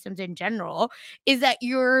education systems in general, is that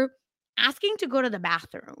you're asking to go to the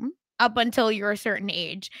bathroom up until you're a certain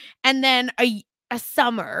age, and then a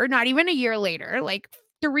summer, not even a year later, like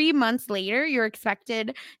 3 months later, you're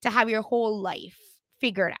expected to have your whole life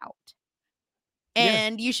figured out. Yeah.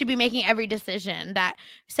 And you should be making every decision that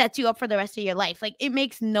sets you up for the rest of your life. Like, it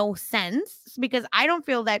makes no sense because I don't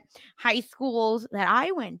feel that high schools that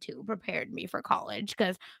I went to prepared me for college,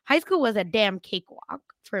 because high school was a damn cakewalk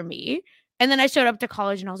for me. And then I showed up to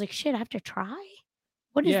college and I was like, shit, I have to try?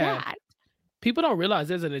 What is Yeah. that? People don't realize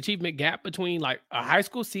there's an achievement gap between like a high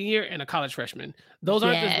school senior and a college freshman. Those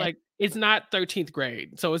aren't just Yeah. like it's not 13th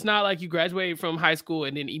grade. So it's not like you graduate from high school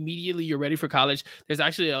and then immediately you're ready for college. There's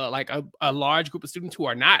actually a large group of students who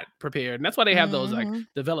are not prepared. And that's why they have those like Mhm.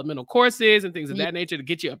 developmental courses and things of Yeah. that nature to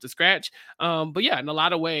get you up to scratch. But yeah, in a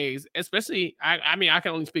lot of ways, especially I mean, I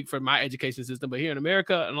can only speak for my education system, but here in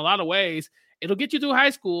America, in a lot of ways, it'll get you through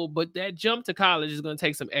high school, but that jump to college is going to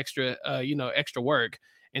take some extra extra work.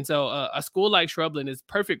 And so a school like Shrubland is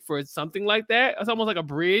perfect for something like that. It's almost like a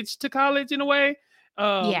bridge to college in a way.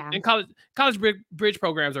 Yeah. And college bridge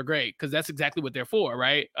programs are great because that's exactly what they're for,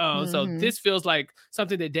 right? So Mhm. this feels like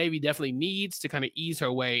something that Davy definitely needs to kind of ease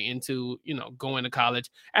her way into, going to college,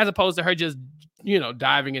 as opposed to her just,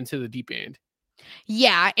 diving into the deep end.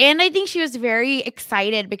 Yeah, and I think she was very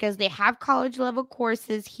excited because they have college level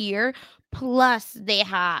courses here, plus they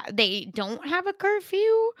don't have a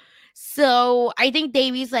curfew. So, I think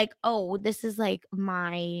Davy's like, "Oh, this is like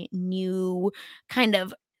my new kind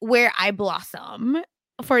of where I blossom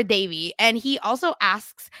for Davy." And he also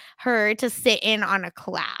asks her to sit in on a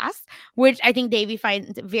class, which I think Davy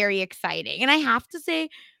finds very exciting. And I have to say,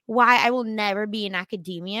 why I will never be in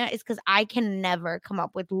academia is because I can never come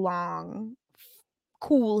up with long,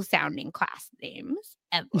 cool sounding class names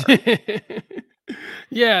ever.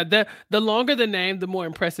 Yeah, the longer the name, the more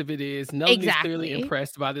impressive it is. Melanie's clearly Exactly.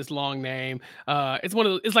 impressed by this long name. It's one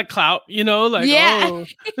of it's like clout, like, Yeah. oh,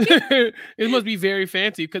 it must be very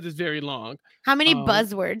fancy because it's very long. How many Um,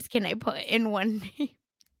 buzzwords can I put in one name?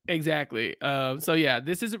 exactly. So yeah,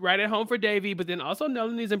 this is right at home for Davy, but then also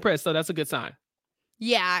Melanie's impressed, so that's a good sign.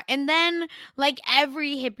 Yeah, and then, like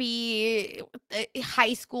every hippie,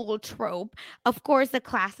 high school trope, of course, the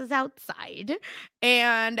class is outside,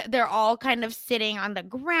 and they're all kind of sitting on the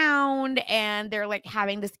ground, and they're, like,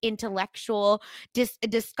 having this intellectual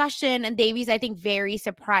discussion, and Davy's, I think, very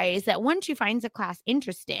surprised that, one, she finds the class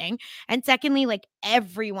interesting, and secondly, like,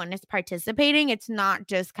 everyone is participating. It's not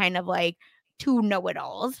just kind of, like, two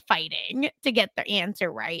know-it-alls fighting to get their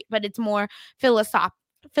answer right, but it's more philosophical.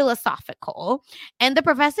 And the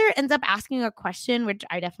professor ends up asking a question, which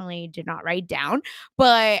I definitely did not write down,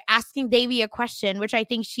 but asking Davy a question, which I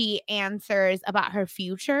think she answers about her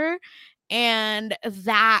future. And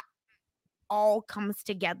that all comes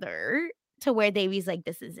together to where Davy's like,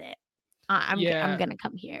 this is it. I'm Yeah. gonna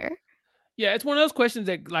come here. Yeah, it's one of those questions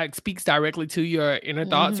that like speaks directly to your inner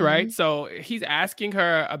thoughts, right? Hmm. So he's asking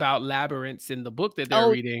her about labyrinths in the book that they're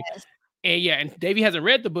Oh, reading. yes. And yeah, and Davey hasn't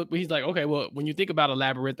read the book, but he's like, okay, well, when you think about a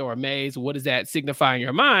labyrinth or a maze, what does that signify in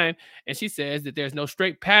your mind? And she says that there's no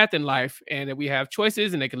straight path in life and that we have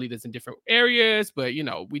choices and they can lead us in different areas, but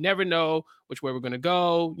we never know which way we're going to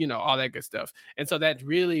go, all that good stuff. And so that's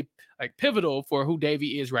really like pivotal for who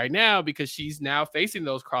Davy is right now because she's now facing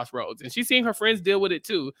those crossroads and she's seeing her friends deal with it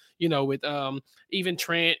too, with even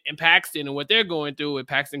Trent and Paxton and what they're going through, with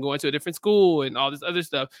Paxton going to a different school and all this other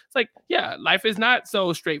stuff. It's like, yeah, life is not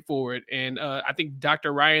so straightforward. And I think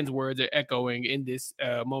Dr. Ryan's words are echoing in this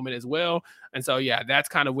moment as well. And so, yeah, that's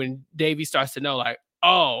kind of when Davy starts to know, like,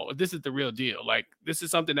 oh, this is the real deal. Like, this is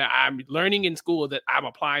something that I'm learning in school that I'm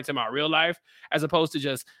applying to my real life, as opposed to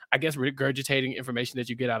just, I guess, regurgitating information that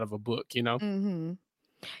you get out of a book, Hmm.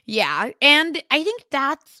 Yeah, and I think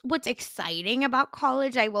that's what's exciting about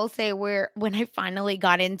college. I will say where when I finally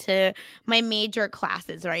got into my major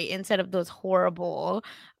classes, right, instead of those horrible,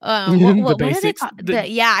 The what are they basics. called?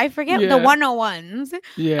 Yeah, I forget the Yeah. 101s,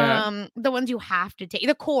 Yeah. the ones you have to take,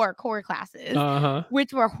 the core classes, Uh-huh.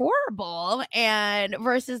 which were horrible, and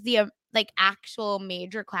versus the like actual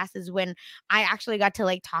major classes when I actually got to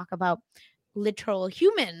like talk about literal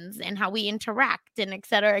humans and how we interact and et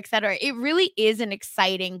cetera, et cetera. It really is an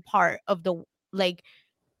exciting part of the like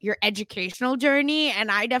your educational journey.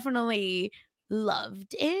 And I definitely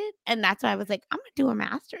loved it. And that's why I was like, I'm gonna do a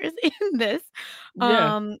master's in this.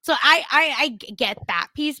 Yeah. So get that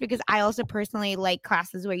piece because I also personally like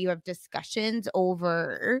classes where you have discussions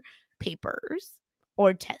over papers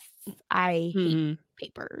or tests. I hate Mhm.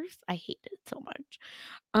 papers. I hate it so much.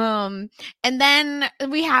 And then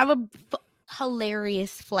we have a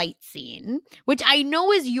hilarious flight scene, which I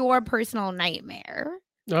know is your personal nightmare.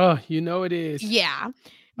 Oh, you know it is. Yeah.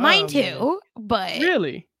 Mine Oh, man. too, but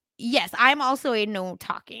Really? yes, I'm also a no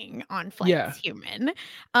talking on Yeah. flights human.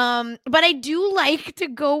 But I do like to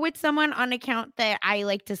go with someone on account that I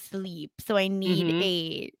like to sleep. So I need Mhm.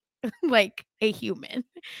 a like a human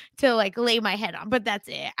to like lay my head on, but that's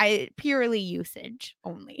it. I purely usage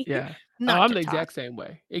only, Yeah. Oh, not I'm to the talk. exact same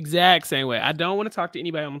way. Exact same way. I don't wanna talk to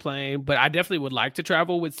anybody on the plane, but I definitely would like to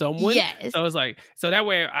travel with someone. Yes, So it's like so that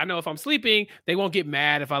way I know if I'm sleeping, they won't get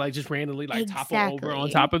mad if I, like, just randomly, like, topple over on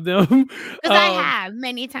exactly. top of them. 'Cause I Um have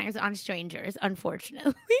many times on strangers,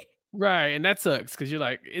 unfortunately. Right, and that sucks because 'cause you're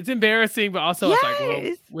like it's embarrassing, but also it's like, "Well,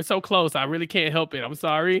 Yes. we're so close, I really can't help it, I'm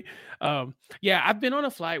sorry." Yeah, I've been on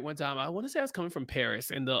a flight one time, I wanna say I was coming from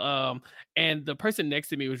Paris, and the person next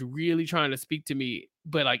to me was really trying to speak to me,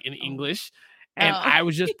 but, like, in Oh. English, and Oh. I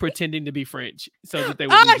was just pretending to be French so that they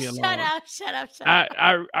would Oh, leave me shut alone. up, shut up, shut I up.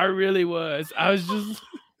 I I really was. I was just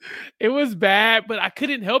it was bad, but I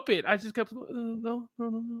couldn't help it. I just kept, no, no, no,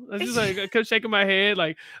 no." I just, like, I kept shaking my head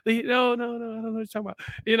like, "No, no, no, I don't know what you're talking about."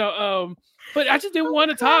 You know, but I just didn't I'm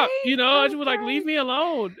wanna talk, crying, I I'm just was like, "Leave crying. me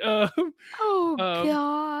alone." Oh Um,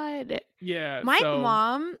 god. yeah, My so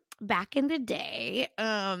mom, back in the day,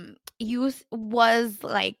 was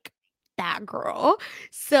like that girl.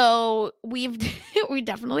 So we've we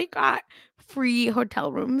definitely got free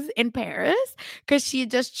hotel rooms in Paris because she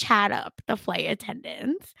just chat up the flight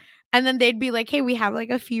attendants. And then they'd be like, "Hey, we have like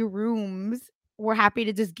a few rooms. We're happy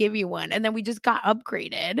to just give you one." And then we just got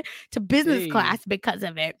upgraded to business dang. class because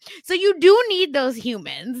of it. So you do need those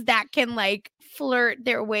humans that can like flirt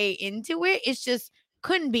their way into it. It's just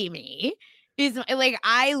couldn't be me. Is like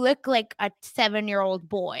I look like a 7-year-old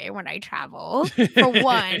boy when I travel, for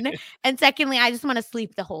one, and secondly, I just wanna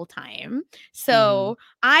sleep the whole time. Mhm. So,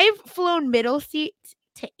 I've flown middle seat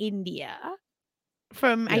to India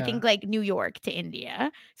from, I Yeah. think, like, New York to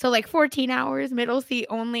India. So, like, 14 hours, middle seat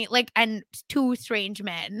only, like, and 2 strange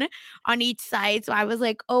men on each side. So I was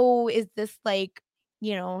like, "Oh, is this, like,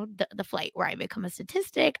 the flight where I become a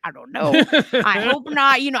statistic? I don't know. I hope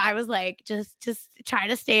not." I was like, "Just try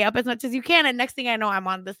to stay up as much as you can," and next thing I know, I'm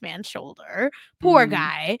on this man's shoulder. Poor Mhm.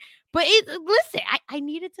 guy. But listen, I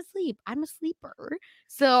needed to sleep. I'm a sleeper.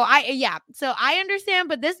 So I understand,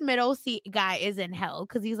 but this middle seat guy is in hell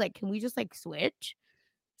because he's like, "Can we just, like, switch?"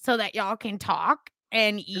 So that y'all can talk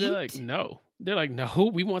and And they're like, eat? "No." They're like,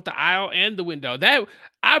 "No, we want the aisle and the window." That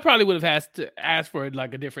I probably would have had to ask for,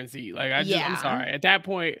 like, a different seat. Like, I'm Yeah. sorry. At that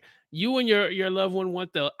point, you and your loved one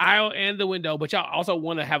want the aisle and the window, but y'all also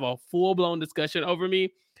wanna have a full-blown discussion over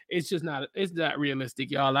me. It's not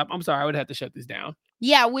realistic, y'all. I'm sorry, I would have to shut this down.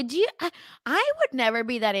 Yeah, would you I would never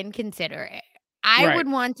be that inconsiderate. I Right. would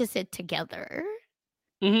want to sit together,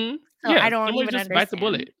 Mhm. so I Yeah, don't someone even just bite the understand.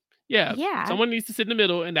 bullet. Yeah, Yeah. someone needs to sit in the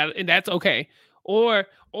middle, and that's okay. Or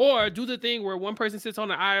do the thing where one person sits on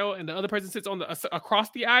the aisle and the other person sits on the across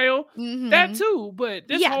the aisle. That Mhm. too, but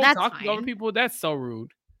this Yeah, whole that's talking over fine. people, that's so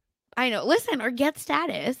rude. I know. Listen, or get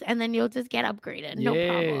status, and then you'll just get upgraded, no Yes.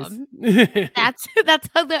 problem. That's that's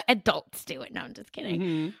how the adults do it. No, I'm just kidding.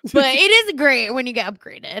 Mhm. But it is great when you get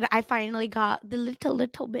upgraded. I finally got the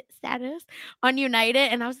little bit status on United,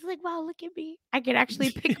 and I was just like, "Wow, look at me. I can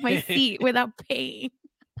actually pick my seat without paying."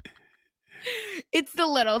 It's the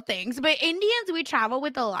little things. But Indians, we travel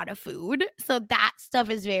with a lot of food, so that stuff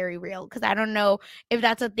is very real. Because I don't know if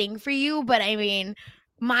that's a thing for you, but I mean,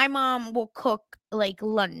 my mom will cook, like,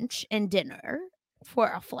 lunch and dinner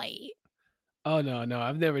for a flight. Oh, no, no,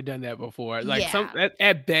 I've never done that before. Like, some Yeah.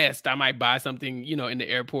 at best, I might buy something, in the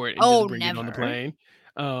airport and just Oh, bring it on the never. plane.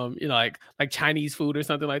 Like Chinese food or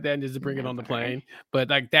something like that and just bring it on the Never. plane. But,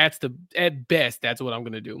 like, that's the at best, that's what I'm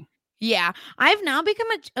gonna do. Yeah, I've now become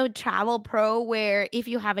a travel pro where if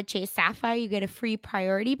you have a Chase Sapphire, you get a free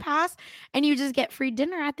priority pass and you just get free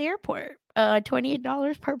dinner at the airport.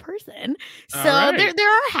 $28 per person. All So right. there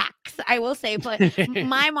are hacks, I will say, but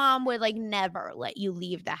my mom would like never let you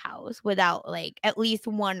leave the house without like at least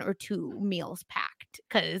 1 or 2 meals packed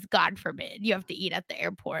because God forbid you have to eat at the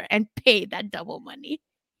airport and pay that double money.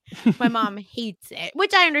 My mom hates it,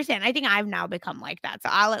 which I understand. I think I've now become like that. So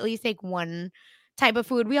I'll at least take one type of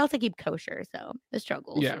food. We also keep kosher, so the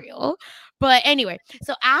struggle's Yeah. real. But anyway,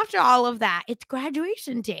 so after all of that, it's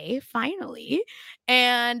graduation day finally.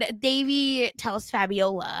 And Davy tells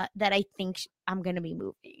Fabiola that I think I'm going to be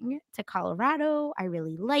moving to Colorado. I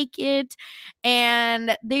really like it.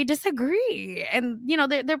 And they disagree. And you know,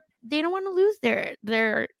 they don't want to lose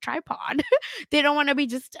their tripod. They don't want to be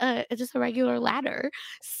just a regular ladder.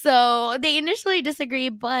 So they initially disagree,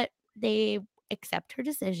 but they accept her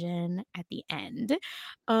decision at the end.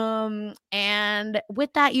 And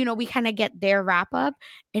with that, you know, we kind of get their wrap up.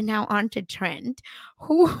 And now on to Trent,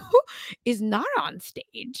 who is not on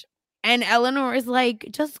stage. And Eleanor is like,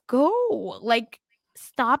 just go. Like,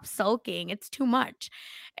 stop sulking. It's too much.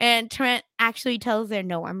 And Trent actually tells her,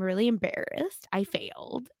 no, I'm really embarrassed. I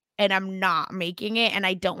failed and I'm not making it. And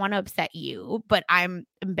I don't want to upset you, but I'm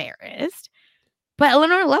embarrassed. But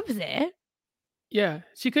Eleanor loves it. Yeah,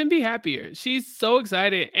 she couldn't be happier. She's so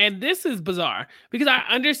excited. And this is bizarre because I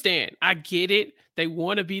understand. I get it. They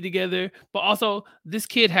want to be together, but also this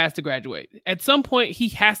kid has to graduate. At some point, he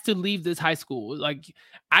has to leave this high school. Like,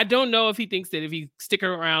 I don't know if he thinks that if he stick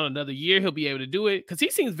around another year, he'll be able to do it because he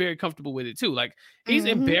seems very comfortable with it too. Like, he's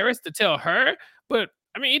embarrassed to tell her, but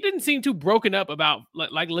I mean, it didn't seem too broken up about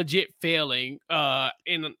like legit failing.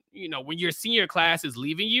 And you know, when your senior class is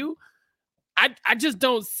leaving you, I just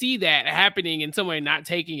don't see that happening in someone not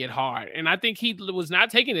taking it hard. And I think he was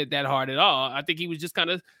not taking it that hard at all. I think he was just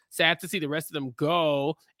kind of sad to see the rest of them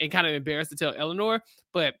go and kind of embarrassed to tell Eleanor,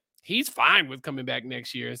 but he's fine with coming back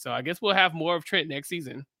next year. So I guess we'll have more of Trent next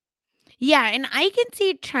season. Yeah, and I can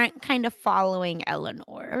see Trent kind of following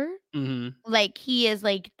Eleanor. Like he is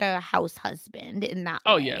like the house husband in that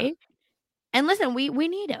way. Yeah. And listen, we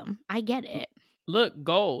need him. I get it. Look,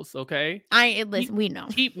 goals, okay? Listen, we know.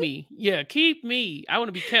 Keep me. Yeah, keep me. I want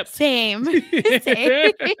to be kept. Same.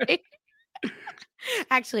 Same.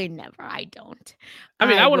 Actually, never. I don't. I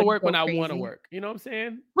mean, I want to work when I want to work. You know what I'm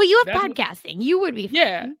saying? Well, you have podcasting. You would be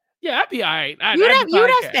fine. Yeah, I'd be all right.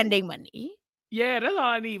 You'd have spending money. Yeah, that's all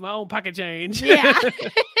I need. My own pocket change. Yeah.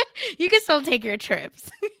 You can still take your trips.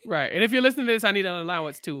 Right. And if you're listening to this, I need an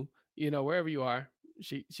allowance too. You know, wherever you are.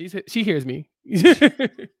 She hears me.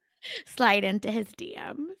 Slide into his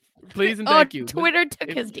DMs. Please and thank you. Twitter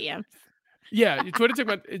took his DMs. Yeah, Twitter took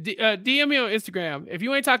my DM me on Instagram. If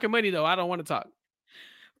you ain't talking money though, I don't want to talk.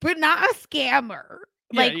 But not a scammer.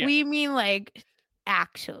 Like we mean like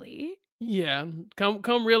actually. Yeah.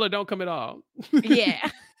 Come real or don't come at all. Yeah.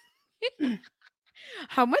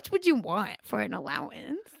 How much would you want for an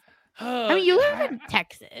allowance? I mean, you live in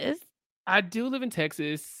Texas. I do live in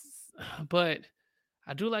Texas, but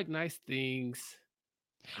I do like nice things.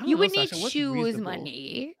 You would need shoes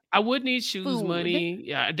money. I would need shoes money.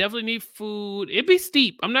 Yeah, I definitely need food. It'd be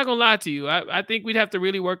steep. I'm not gonna lie to you. I think we'd have to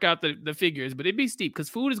really work out the figures, but it'd be steep because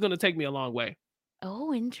food is gonna take me a long way.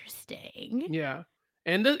 Oh, interesting. Yeah,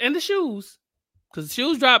 and the shoes, because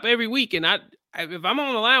shoes drop every week, and if I'm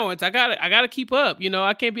on allowance, I gotta keep up. You know,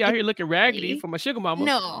 I can't be out here looking raggedy for my sugar mama.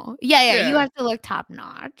 No, yeah. You have to look top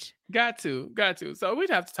notch. Got to. So we'd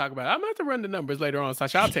have to talk about it. I'm gonna have to run the numbers later on,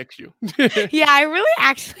 Sasha. I'll text you. Yeah, I really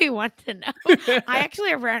actually want to know. I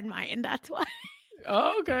actually have ran mine. That's why.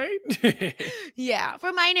 Oh, okay. Yeah,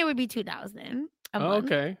 for mine it would be $2,000 a month.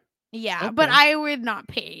 Okay. Yeah, but I would not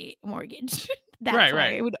pay mortgage. That's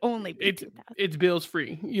right. It would only be $2,000. It's bills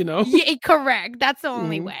free, you know? Yeah, correct. That's the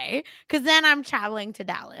only way. Because then I'm traveling to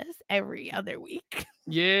Dallas every other week.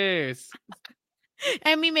 Yes.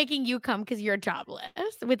 And me making you come because you're jobless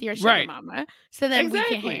with your sugar mama. So then we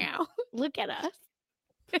can hang out. Look at us.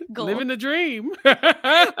 Living the dream.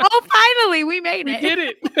 Oh, finally, we made it. We did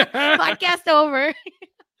it. Podcast over.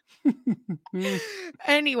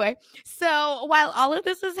 Anyway, so while all of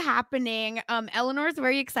this is happening, Eleanor's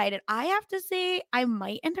very excited. I have to say, I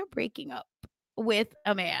might end up breaking up with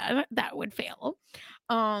a man that would fail.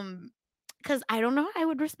 Because I don't know, I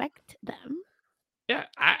would respect them. Yeah,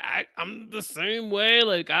 I'm the same way.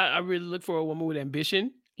 Like I really look for a woman with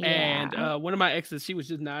ambition. Yeah. And one of my exes, she was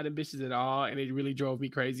just not ambitious at all, and it really drove me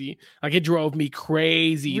crazy. Like it drove me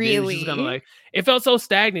crazy. Really? It was just kind of like it felt so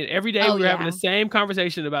stagnant. Every day we were having the same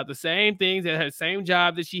conversation about the same things, that had the same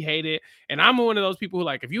job that she hated. And I'm one of those people who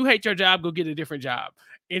like, if you hate your job, go get a different job.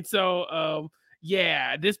 And so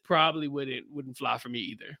yeah, this probably wouldn't fly for me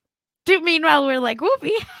either. Meanwhile, we're like,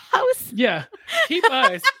 Whoopi House. Yeah, keep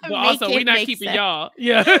us, but also we're not keeping y'all.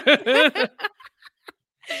 Yeah.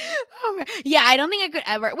 Oh yeah, I don't think I could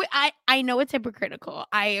ever. I know it's hypocritical.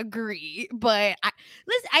 I agree, but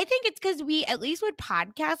listen, I think it's because we, at least with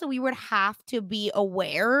podcasts, we would have to be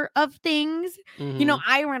aware of things. You know,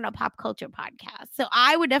 I run a pop culture podcast, so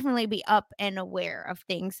I would definitely be up and aware of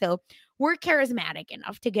things. So we're charismatic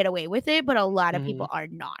enough to get away with it, but a lot of people are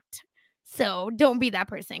not. So don't be that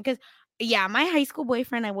person. Because yeah, my high school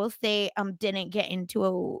boyfriend, I will say, didn't get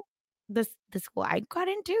into the school I got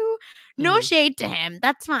into. No shade to him.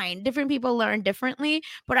 That's fine. Different people learn differently.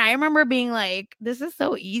 But I remember being like, this is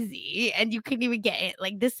so easy and you couldn't even get it.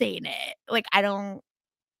 Like, this ain't it. Like, I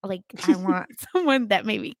want someone that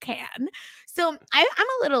maybe can. So I'm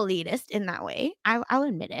a little elitist in that way. I'll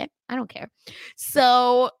admit it. I don't care.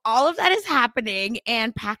 So all of that is happening,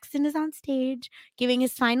 and Paxton is on stage giving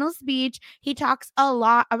his final speech. He talks a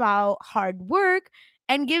lot about hard work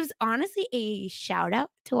and gives, honestly, a shout out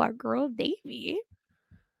to our girl Davy.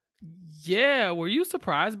 Yeah, were you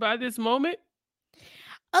surprised by this moment?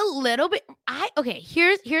 A little bit.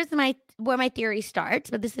 Here's where my theory starts,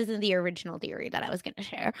 but this isn't the original theory that I was going to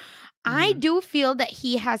share. I do feel that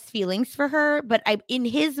he has feelings for her, but in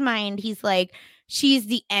his mind, he's like, she's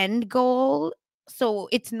the end goal, so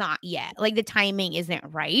it's not yet. Like, the timing isn't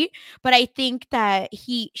right. But I think that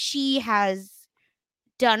she has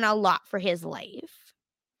done a lot for his life.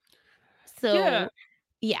 So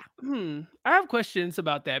yeah. I have questions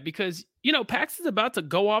about that because, Pax is about to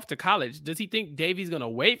go off to college. Does he think Davy's going to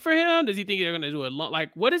wait for him? Does he think they're going to do it? Like,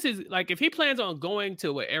 what is his, like, if he plans on going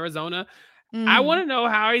to Arizona, I want to know,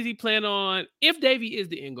 how is he planning on, if Davy is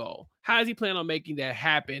the end goal, how is he planning on making that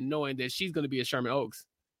happen, knowing that she's going to be at Sherman Oaks?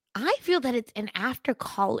 I feel that it's an after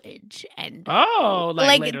college end. Oh,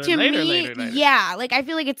 like later. Yeah. Like, I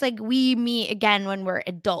feel like it's like we meet again when we're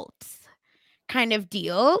adults kind of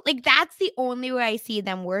deal. Like, that's the only way I see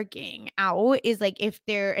them working out, is like if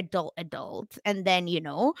they're adults, and then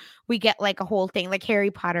we get like a whole thing like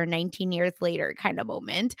Harry Potter 19 years later kind of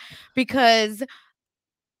moment, because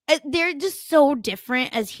they're just so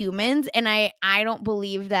different as humans, and I don't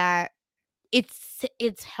believe that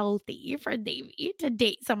it's healthy for Davy to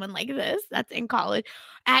date someone like this that's in college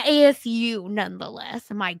at ASU nonetheless.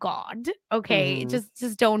 My God. Okay,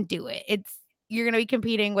 just don't do it. You're gonna be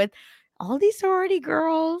competing with all these sorority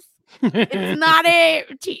girls. It's not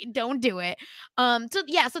it. Don't do it. So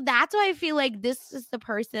that's why I feel like this is the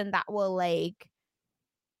person that will like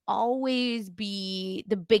always be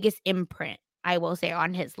the biggest imprint, I will say,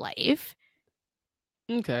 on his life.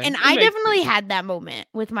 Okay. And I definitely had that moment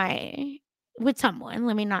with someone.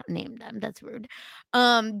 Let me not name them. That's rude.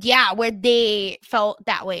 Where they felt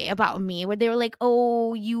that way about me, where they were like,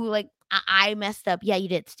 oh, you like, I messed up. Yeah, you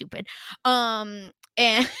did, stupid.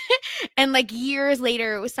 And and like years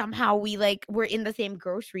later, somehow we like were in the same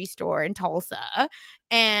grocery store in Tulsa,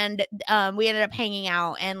 and we ended up hanging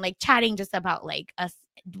out and like chatting just about like us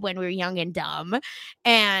when we were young and dumb.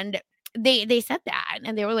 And they said that,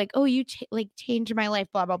 and they were like, oh, you changed my life,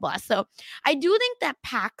 blah blah blah. So I do think that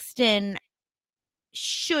Paxton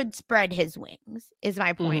should spread his wings, is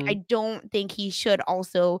my point. I don't think he should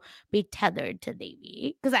also be tethered to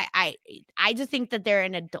Davy, because I just think that they're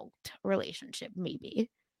an adult relationship, maybe.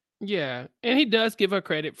 Yeah, and he does give her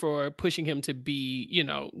credit for pushing him to be,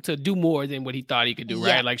 to do more than what he thought he could do,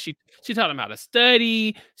 right? Like she taught him how to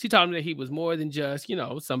study. She taught him that he was more than just,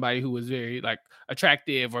 somebody who was very like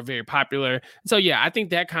attractive or very popular. So yeah, I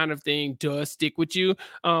think that kind of thing does stick with you.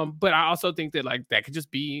 But I also think that like that could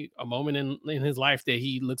just be a moment in his life that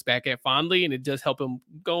he looks back at fondly, and it just help him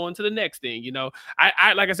go on to the next thing.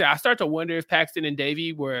 I like I said, I start to wonder if Paxton and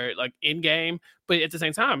Davy were like in game. But at the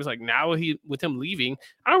same time, it's like now with him leaving,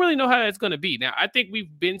 I don't really know how that's going to be. Now, I think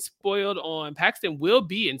we've been spoiled on Paxton will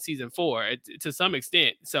be in season 4 to some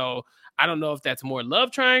extent. So I don't know if that's more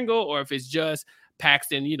love triangle or if it's just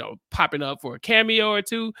Paxton, popping up for a cameo or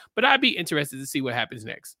two. But I'd be interested to see what happens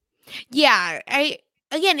next. Yeah,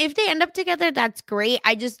 again, if they end up together, that's great.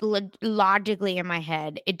 I just logically in my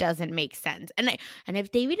head, it doesn't make sense. And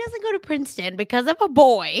if Davy doesn't go to Princeton because of a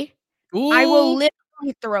boy, I will literally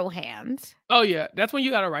throw hands. Oh yeah, that's when you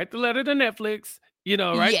gotta write the letter to Netflix.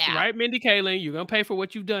 Right, Mindy Kaling, you're gonna pay for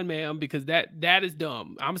what you've done, ma'am, because that is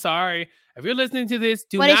dumb. I'm sorry. If you're listening to this,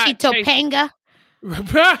 what is she, Topanga?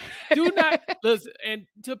 Do not listen. And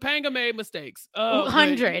Topanga made mistakes.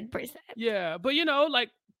 100%. Yeah, but like,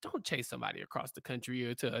 don't chase somebody across the country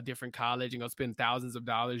or to a different college and go spend thousands of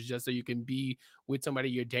dollars just so you can be with somebody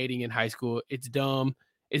you're dating in high school. It's dumb.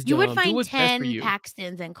 You would find 10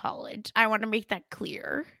 Paxtons in college. I want to make that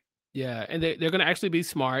clear. Yeah, and they're gonna actually be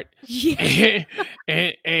smart. Yeah.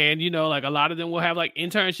 And, like, a lot of them will have, like,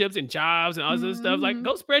 internships and jobs and all this other stuff. Like, Mhm.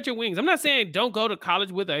 go spread your wings. I'm not saying don't go to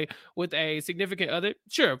college with a significant other.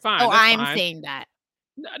 Sure, fine, Oh, that's I'm fine. saying that.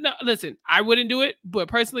 No, no, listen, I wouldn't do it, but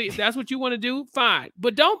personally, if that's what you wanna do, fine.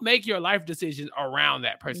 But don't make your life decisions around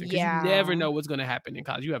that person because you never Yeah. know what's gonna happen in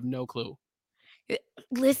college. You have no clue. Eh,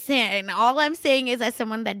 listen, all I'm saying is as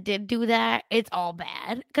someone that did do that, it's all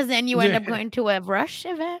bad. Cause then you end Yeah. up going to a Rush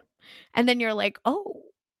event, and then you're like, "Oh,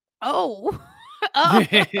 oh, oh."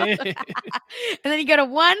 And then you go to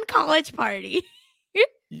one college party.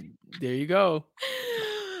 There you go.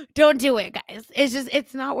 Don't do it, guys.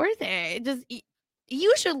 It's not worth it.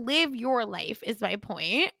 You should live your life is my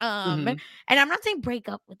point. Mhm. And I'm not saying break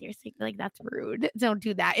up with your sign like that's rude. Don't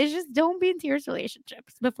do that. It's just don't be in serious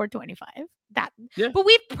relationships before 25. That Yeah. but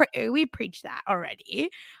we preached that already.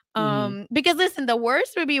 Mhm. Because listen, the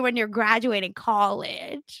worst would be when you're graduating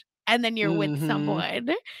college and then you're with Mhm.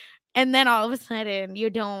 someone and then all of a sudden you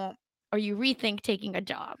don't or you rethink taking a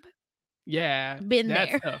job. Yeah, Been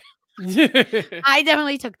that's there. tough. I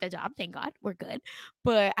definitely took the job, thank God, we're good.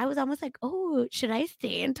 But I was almost like, "Oh, should I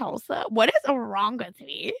stay in Tulsa? What is wrong with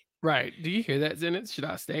me?" Right. Do you hear that sentence? Should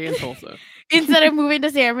I stay in Tulsa? Instead of moving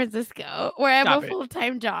to San Francisco, where I have a Stop it.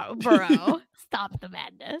 full-time job. Bro, stop the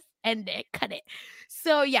madness. End it, cut it.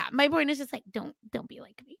 So, yeah, my point is just like, don't be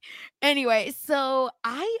like me. Anyway, so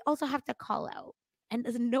I also have to call out, and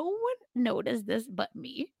there's no one noticed this but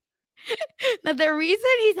me. Now, the reason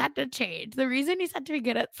he's had to change, the reason he's had to be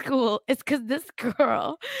good at school is because this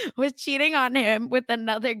girl was cheating on him with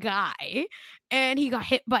another guy, and he got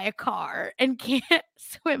hit by a car and can't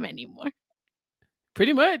swim anymore.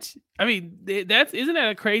 Pretty much. I mean, that's isn't that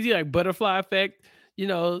a crazy like butterfly effect?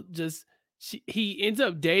 Just he ends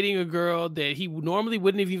up dating a girl that he normally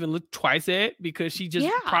wouldn't have even looked twice at because she just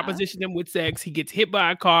Yeah. propositioned him with sex. He gets hit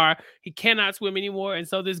by a car. He cannot swim anymore, and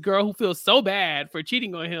so this girl who feels so bad for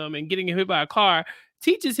cheating on him and getting hit by a car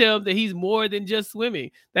teaches him that he's more than just swimming.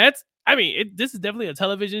 I mean, this is definitely a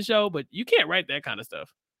television show, but you can't write that kind of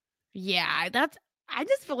stuff. Yeah, I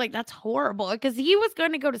just feel like that's horrible because he was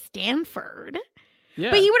gonna go to Stanford.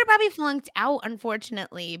 But Yeah. he would have probably flunked out,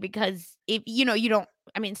 unfortunately, because if you don't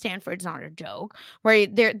I mean, Stanford's not a joke, where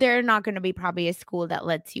they're not gonna be probably a school that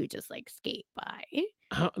lets you just, like, skate by.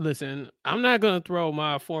 Listen, I'm not gonna throw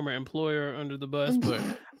my former employer under the bus, but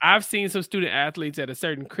I've seen some student athletes at a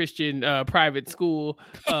certain Christian private school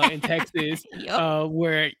in Texas, Yup.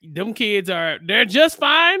 where them kids they're just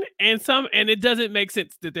fine, and it doesn't make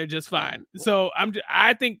sense that they're just fine. So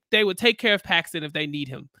I think they would take care of Paxton if they need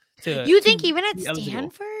him to You think even at be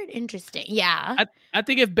eligible. Stanford? Interesting. Yeah. I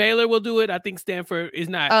think if Baylor will do it, I think Stanford is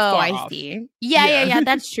not Oh, far I off. see. Yeah, yeah, Yeah. yeah,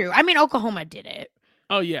 that's true. I mean, Oklahoma did it.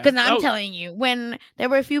 Oh yeah. 'Cause I'm Oh, telling you, when there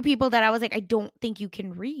were a few people that I was like, "I don't think you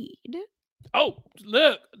can read." oh,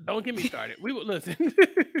 look! Don't get me started. We will listen.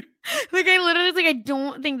 Like, I literally was like, "I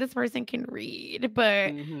don't think this person can read,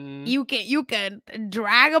 but hmm you can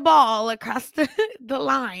drag a ball across the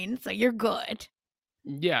line, so you're good."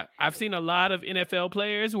 Yeah, I've seen a lot of NFL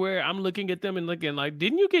players where I'm looking at them and looking like,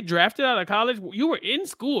 didn't you get drafted out of college? You were in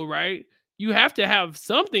school, right? You have to have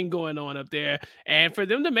something going on up there. And for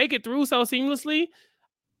them to make it through so seamlessly,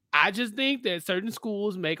 I just think that certain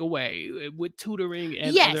schools make a way with tutoring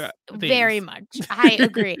and other Yes, very things. much. I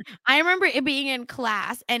agree. I remember it being in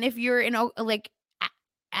class, and if you're in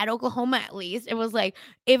at Oklahoma at least, it was like,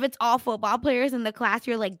 if it's all football players in the class,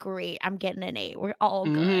 you're like, "Great, I'm getting an A. We're all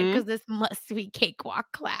good hmm because this must be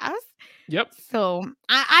cakewalk class." Yep. So,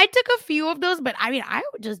 I took a few of those, but I mean, I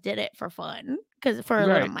just did it for fun because for a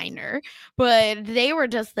little Right. minor, but they were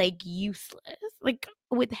just, like, useless, like,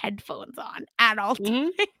 with headphones on at all times. hmm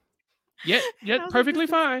Yet, I yet was like, "This perfectly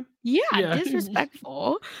is" fine. yeah, Yeah.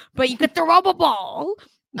 disrespectful, but you could throw up a ball,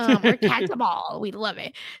 or catch a ball, we love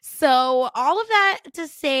it. So, all of that to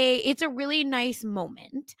say, it's a really nice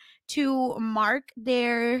moment to mark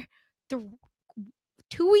their th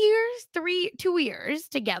 2 years, 2 years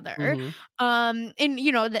together, hmm in,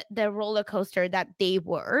 the roller coaster that they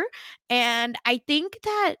were, and I think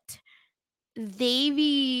that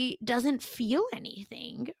Davy doesn't feel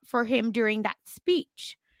anything for him during that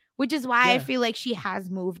speech, which is why I Yeah. feel like she has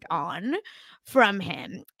moved on from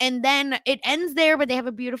him. And then it ends there, but they have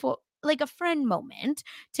a beautiful, like a friend moment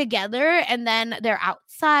together. And then they're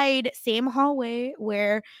outside, same hallway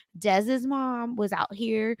where Dez's mom was out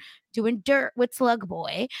here doing dirt with Slug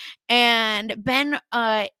Boy. And Ben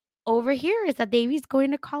overhears that Davy's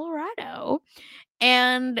going to Colorado.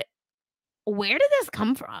 And where did this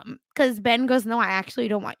come from? Because Ben goes, "No, I actually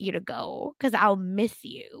don't want you to go because 'cause I'll miss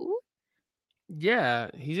you." Yeah,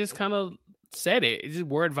 he just kind of said it. He just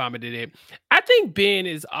word vomited it. I I think Ben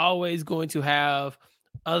is always going to have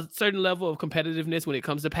a certain level of competitiveness when it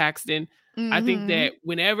comes to Paxton. I think that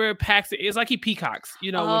whenever Paxton, it's like he peacocks,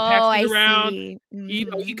 when Paxton's around, see.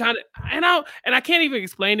 he kind of, and I can't even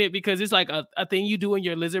explain it because it's like a thing you do in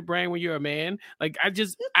your lizard brain when you're a man. Like I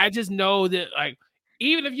just know that, like,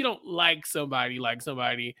 even if you don't like somebody,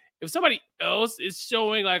 if somebody else is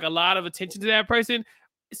showing like a lot of attention to that person,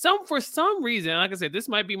 for some reason, like I said, this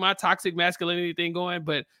might be my toxic masculinity thing going,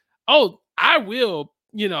 but I will,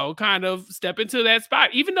 kind of step into that spot,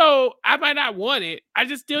 even though I might not want it. I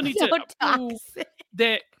just still need to prove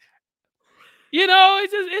that,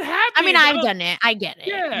 it happens. I mean, I've done it. I get it.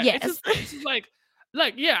 Yeah. Yes. It's just like,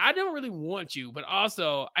 yeah, I don't really want you, but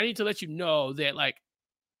also I need to let you know that, like,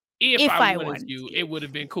 if I wanted you, it would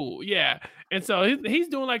have been cool. Yeah. And so he's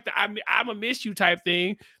doing like the I'm gonna miss you type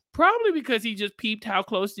thing. Probably because he just peeped how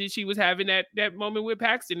close she was having that moment with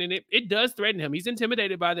Paxton, and it does threaten him. He's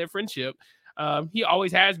intimidated by their friendship. He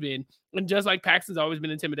always has been, and just like Paxton's always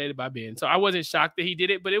been intimidated by Ben. So I wasn't shocked that he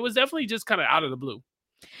did it, but it was definitely just kind of out of the blue.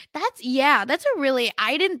 That's a really,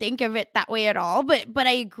 I didn't think of it that way at all, but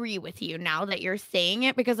I agree with you now that you're saying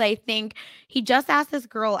it, because I think he just asked this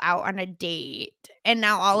girl out on a date, and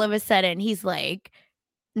now all of a sudden he's like,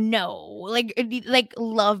 no, like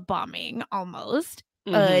love bombing almost.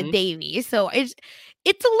 Davy. So it's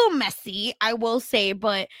a little messy, I will say,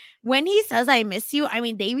 but when he says I miss you, I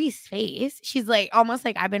mean, Davy's face, she's like almost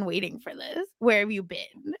like, I've been waiting for this. Where have you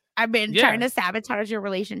been? I've been trying to sabotage your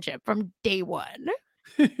relationship from day one.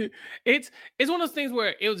 It's one of those things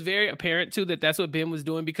where it was very apparent too that that's what Ben was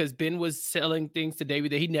doing, because Ben was selling things to Davy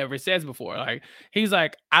that he never says before. Like, he's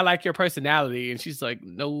like, I like your personality, and she's like,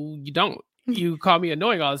 no, you don't. You call me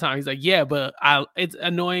annoying all the time. He's like, yeah, but it's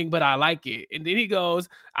annoying, but I like it. And then he goes,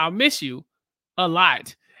 I'll miss you a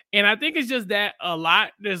lot. And I think it's just that a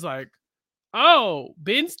lot. There's like, oh,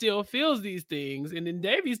 Ben still feels these things. And then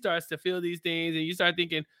Davy starts to feel these things. And you start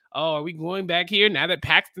thinking, oh, are we going back here now that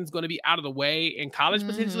Paxton's going to be out of the way in college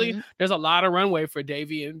potentially? There's a lot of runway for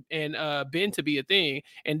Davy and Ben to be a thing.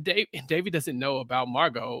 And Davy doesn't know about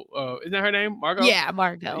Margot. Isn't that her name? Margot? Yeah,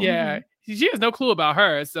 Margot. Yeah. She has no clue about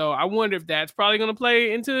her. So I wonder if that's probably going to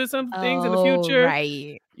play into some things in the future.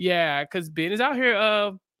 Right. Yeah, because Ben is out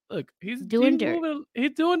here. Look, he's doing dirt.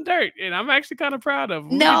 He's doing dirt. And I'm actually kind of proud of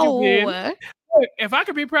him. No. Look, if I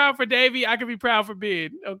could be proud for Davy, I could be proud for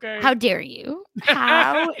Ben. Okay. How dare you?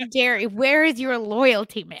 How dare you? Where is your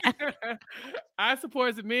loyalty, man? I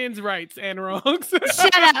support the men's rights and wrongs.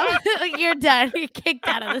 Shut up. You're done. You're kicked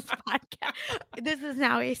out of this podcast. This is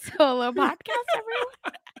now a solo podcast,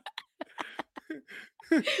 everyone.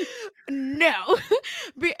 No.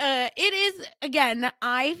 It is, again,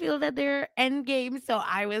 I feel that they're end game, so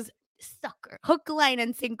I was sucker, hook, line,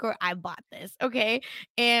 and sinker. I bought this, okay?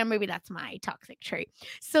 And maybe that's my toxic trait.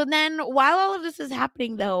 So then while all of this is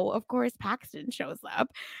happening, though, of course, Paxton shows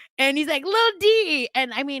up and he's like, Lil D.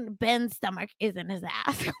 And I mean, Ben's stomach is in his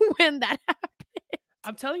ass when that happens.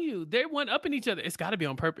 I'm telling you, they're one up in each other. It's got to be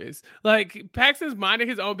on purpose. Like, Paxton's minding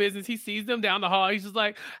his own business. He sees them down the hall. He's just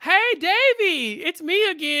like, hey, Davy, it's me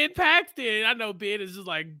again, Paxton. I know Ben is just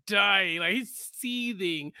like dying. Like, he's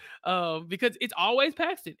seething because it's always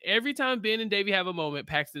Paxton. Every time Ben and Davy have a moment,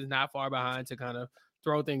 Paxton's not far behind to kind of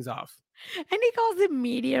throw things off. And he calls it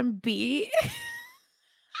medium B.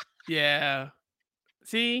 Yeah.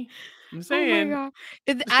 See? I'm saying. Oh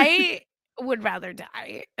my God. I would rather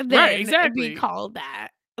die than be called that.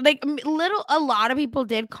 Like, a lot of people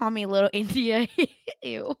did call me Little India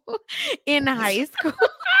ew, in high school.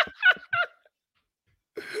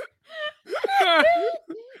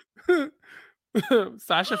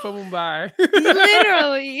 Sasha from Mumbai.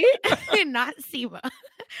 Literally. Not Siva.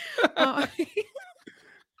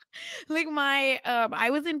 Like, I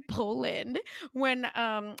was in Poland when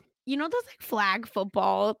you know those like flag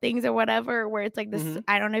football things or whatever, where it's like this.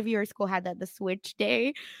 I don't know if your school had that, the switch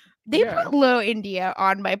day. They put Little India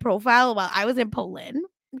on my profile while I was in Poland,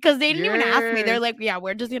 because they didn't even ask me. They're like, yeah,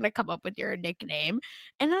 we're just gonna come up with your nickname.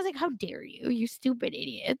 And I was like, how dare you, you stupid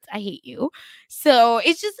idiots, I hate you. So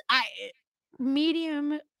it's just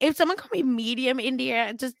medium. If someone called me medium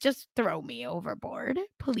India, just throw me overboard,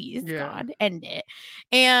 please. God, end it.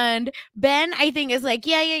 And Ben, I think, is like,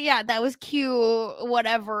 yeah, that was cute,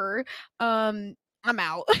 whatever. I'm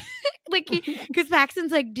out. Like, because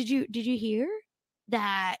Paxton's like, did you hear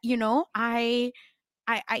that? I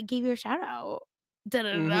gave you a shout out.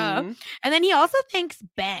 And then he also thanks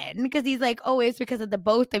Ben, because he's like, oh, it's because of the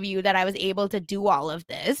both of you that I was able to do all of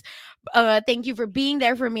this. Thank you for being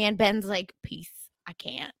there for me. And Ben's like, peace, I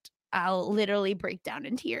can't. I'll literally break down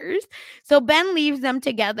in tears. So Ben leaves them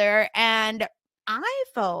together, and I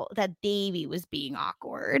felt that Davy was being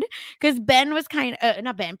awkward because Ben was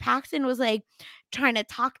not Ben, Paxton was like trying to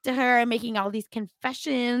talk to her and making all these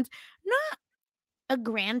confessions. Not a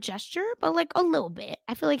grand gesture, but like a little bit.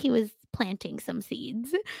 I feel like he was planting some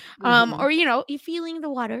seeds. Mhm. Or feeling the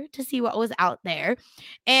water to see what was out there.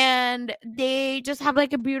 And they just have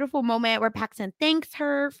like a beautiful moment where Paxton thanks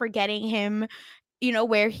her for getting him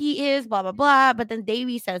where he is, blah, blah, blah. But then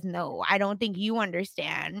Davy says, no, I don't think you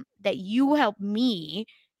understand that you helped me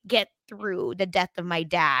get through the death of my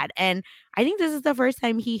dad. And I think this is the first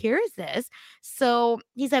time he hears this. So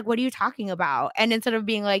he's like, what are you talking about? And instead of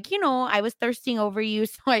being like, I was thirsting over you,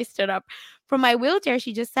 so I stood up from my wheelchair,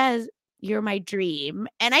 she just says, you're my dream.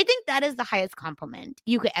 And I think that is the highest compliment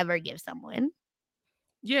you could ever give someone.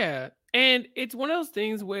 Yeah. And it's one of those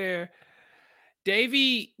things where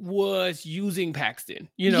Davy was using Paxton.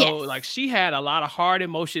 Like Yes. she had a lot of hard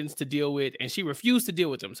emotions to deal with and she refused to deal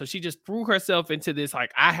with them. So she just threw herself into this,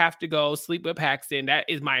 like, I have to go sleep with Paxton. That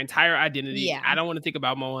is my entire identity. Yeah. I don't want to think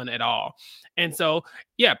about Moan at all. And so,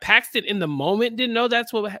 yeah, Paxton in the moment didn't know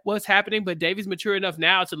that's what was happening, but Davy's mature enough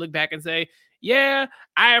now to look back and say, yeah,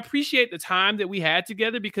 I appreciate the time that we had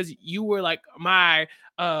together because you were like my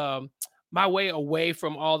way away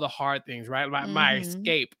from all the hard things, right? My Mhm.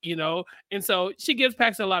 escape, And so she gives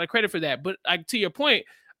Paxton a lot of credit for that. But like to your point,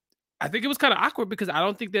 I think it was kind of awkward because I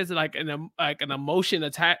don't think there's like an emotion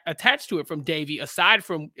attached to it from Davy, aside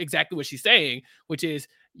from exactly what she's saying, which is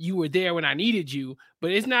you were there when I needed you.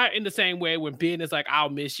 But it's not in the same way when Ben is like, I'll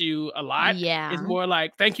miss you a lot. It's Yeah. more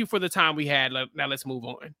like, thank you for the time we had. Now let's move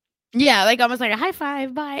on. Yeah, like almost like a high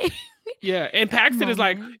five, bye. Yeah, and Paxton is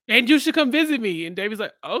like, Moment. "And you should come visit me." And David's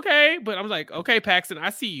like, "Okay," but I'm like, "Okay, Paxton, I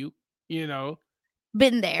see you." You know.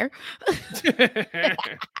 Been there.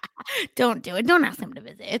 Don't do it. Don't ask him to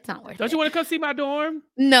visit. It's not worth Don't you it. want to come see my dorm?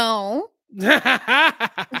 No. Been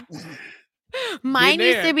Mine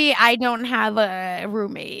used to there. be I don't have a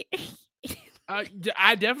roommate.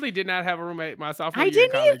 I definitely did not have a roommate my sophomore I year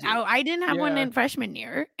in didn't college. I didn't have one Yeah. in freshman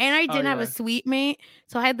year, and I Oh didn't have a yeah. suite mate,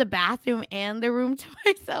 so I had the bathroom and the room to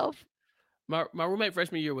myself. My roommate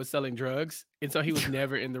freshman year was selling drugs, and so he was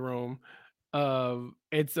never in the room.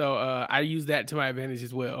 And so I used that to my advantage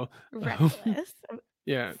as well. Reckless.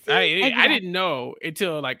 Yeah, See? I Exactly. didn't know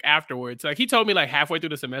until like afterwards. Like he told me like halfway through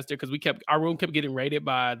the semester because our room kept getting raided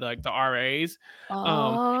by like the RAs,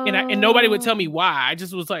 and nobody would tell me Oh. why. I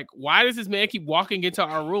just was like, why does this man keep walking into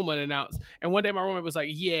our room unannounced? And one day my roommate was like,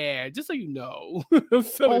 yeah, just so you know, I'm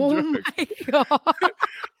selling Oh drugs. my god.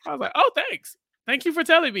 I was like, oh, thank you for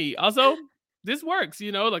telling me. Also, this works,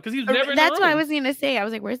 like because he was never in the That's what I room. was gonna say. I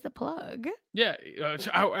was like, "Where's the plug?" Yeah,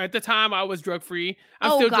 at the time I was drug free.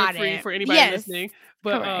 I'm Oh, still drug got free it. for anybody Yes. listening.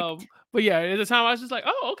 But Correct. but yeah, at the time I was just like,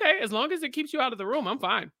 oh, okay, as long as it keeps you out of the room, I'm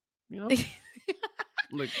fine. You know,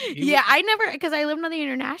 like he would. Yeah, I never because I lived on the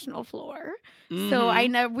international floor. So I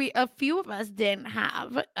Mm-hmm. know a few of us didn't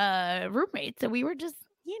have roommates. So we were just,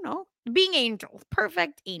 being angels,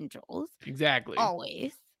 perfect angels. Exactly.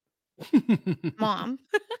 Always. Mom.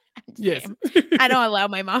 I'm just Yes, kidding. I don't allow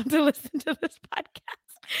my mom to listen to this podcast.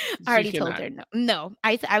 I she already told cannot. her no. No.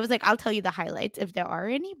 I was like, I'll tell you the highlights if there are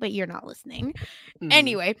any, but you're not listening. Mhm.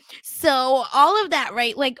 Anyway, so all of that,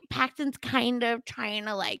 right? Like Paxton's kind of trying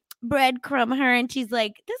to like breadcrumb her, and she's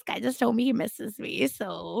like, "This guy just told me he misses me,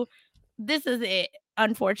 so this is it,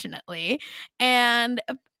 unfortunately." And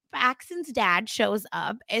Paxton's dad shows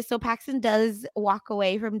up, and so Paxton does walk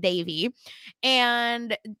away from Davy,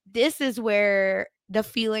 and this is where the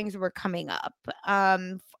feelings were coming up.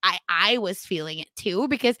 I was feeling it too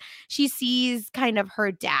because she sees kind of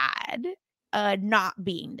her dad not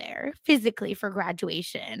being there physically for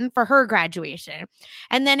her graduation.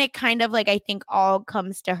 And then it kind of like I think all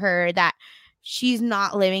comes to her that she's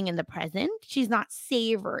not living in the present. She's not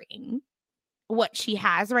savoring what she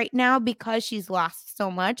has right now because she's lost so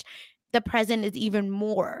much. The present is even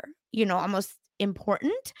more, almost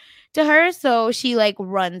important to her. So she like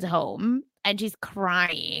runs home and she's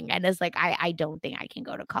crying and is like, I don't think I can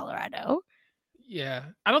go to Colorado. Yeah,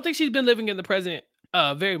 I don't think she's been living in the present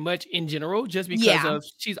very much in general, just because Yeah. of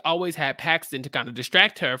she's always had Paxton to kind of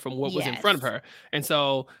distract her from what was in front of Yes. her, and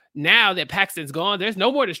so now that Paxton's gone, there's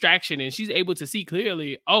no more distraction, and she's able to see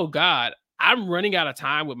clearly. Oh God, I'm running out of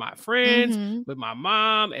time with my friends, Mhm. with my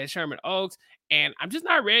mom at Sherman Oaks, and I'm just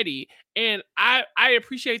not ready. And I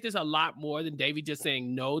appreciate this a lot more than Davy just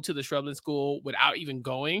saying no to the Shrubland School without even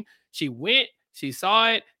going. She went, she saw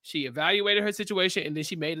it, she evaluated her situation, and then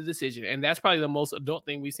she made a decision. And that's probably the most adult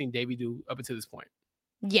thing we've seen Davy do up until this point.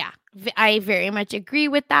 Yeah, I very much agree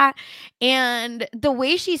with that, and the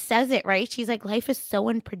way she says it, right? She's like, "Life is so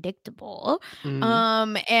unpredictable,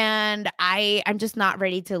 Mhm. and I'm just not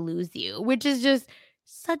ready to lose you," which is just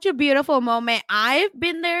such a beautiful moment. I've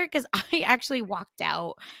been there because I actually walked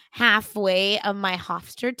out halfway of my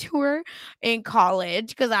Hofstra tour in college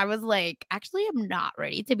because I was like, "Actually, I'm not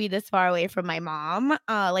ready to be this far away from my mom."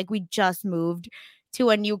 Like, we just moved to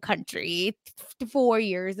a new country 4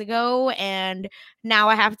 years ago, and now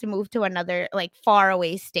I have to move to another, like, far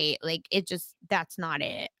away state, like, it just that's not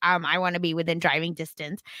it. I wanna be within driving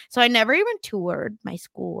distance. So I never even toured my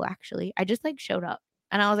school, actually. I just, like, showed up,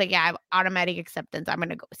 and I was like, "Yeah, I have automatic acceptance. I'm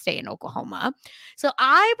gonna go stay in Oklahoma." So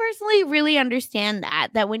I personally really understand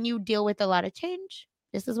that when you deal with a lot of change,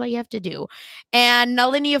 this is what you have to do. And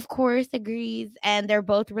Nalini, of course, agrees, and they're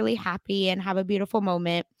both really happy and have a beautiful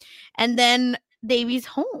moment. And then Devi's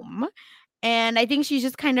home. And I think she's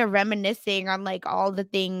just kind of reminiscing on like all the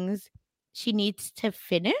things she needs to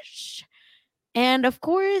finish. And of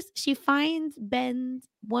course, she finds Ben's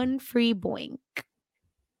one free boink,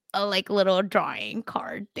 a like little drawing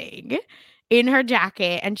card thing in her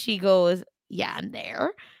jacket. And she goes, "Yeah, I'm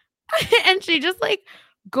there." And she just like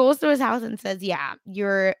goes to his house and says, "Yeah,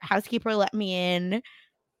 your housekeeper let me in.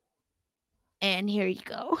 And here you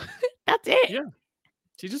go." That's it. Yeah.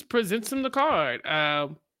 She just presents him the card.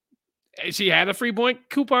 She had a free Boink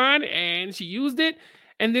coupon and she used it,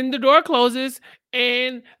 and then the door closes,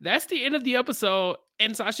 and that's the end of the episode.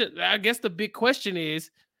 And Sasha, I guess the big question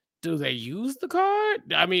is, do they use the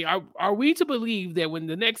card? I mean, are we to believe that when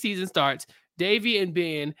the next season starts, Davy and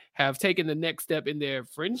Ben have taken the next step in their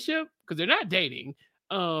friendship because they're not dating,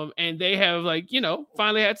 and they have like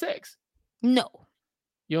finally had sex? No.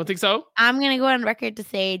 You don't think so? I'm gonna go on record to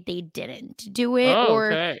say they didn't do it, Oh,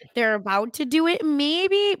 or okay. they're about to do it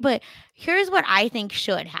maybe, but here's what I think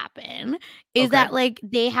should happen, is Okay. that, like,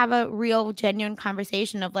 they have a real genuine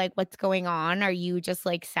conversation of, like, "What's going on? Are you just,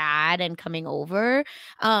 like, sad and coming over,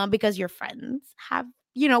 because your friends have,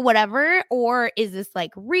 whatever? Or is this,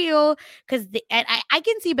 like, real?" 'Cause and I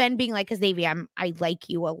can see Ben being like, "'Cause Davey, I like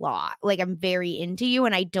you a lot. Like, I'm very into you,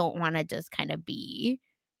 and I don't wanna just kinda be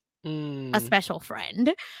a Mm, special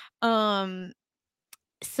friend." Um,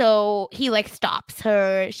 so he, like, stops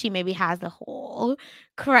her. She maybe has a whole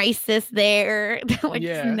crisis there that, like, this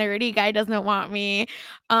yeah. nerdy guy doesn't want me.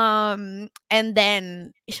 And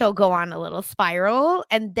then she'll go on a little spiral,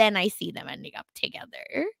 and then I see them ending up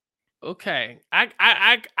together. Okay.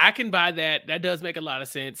 I can buy that. That does make a lot of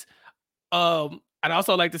sense. I'd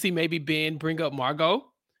also like to see maybe Ben bring up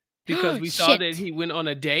Margot because we saw that Shit. he went on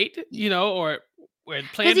a date, or Because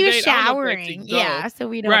planned a he was date. I don't know if they actually showering. go. Yeah, so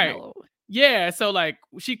we don't Right. know. Yeah. So like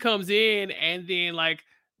she comes in and then like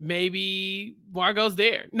maybe Margot's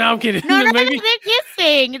there. No, I'm kidding. No, no, no, maybe they're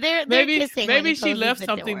kissing. They're Maybe kissing when he maybe she closes left the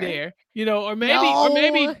something door. there, or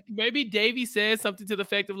maybe No. maybe Davy says something to the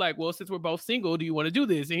effect of like, "Well, since we're both single, do you want to do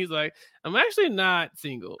this?" And he's like, "I'm actually not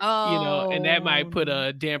single," and that might put Oh.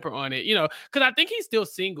 a damper on it, because I think he's still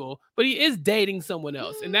single, but he is dating someone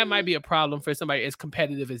else, and that might be a problem for somebody as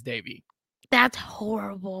competitive as Davy. That's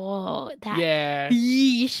horrible. That Yeah.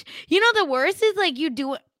 yeesh. The worst is, like, you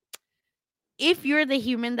do it if you're the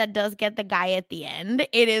human that does get the guy at the end,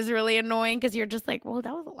 it is really annoying because 'cause you're just like, "Well,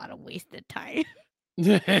 that was a lot of wasted time."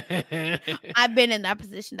 I've been in that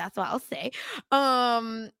position, that's what I'll say.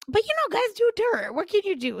 But, guys do dirt. What can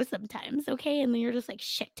you do sometimes, okay? And then you're just like,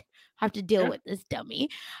 "Shit, I have to deal Yeah. with this dummy."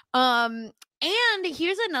 And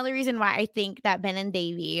here's another reason why I think that Ben and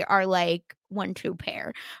Davy are, like, one true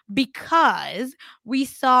pair, because we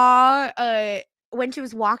saw, when she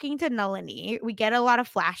was walking to Nalini, we get a lot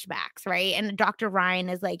of flashbacks, right? And Dr. Ryan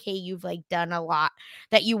is like, "Hey, you've, like, done a lot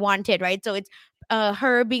that you wanted," right? So it's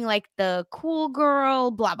her being like the cool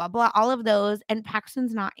girl, blah, blah, blah, all of those. And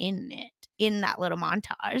Paxton's not in it in that little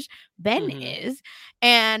montage. Ben Mhm. is.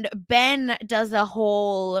 And Ben does a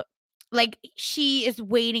whole like she is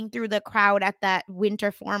waiting through the crowd at that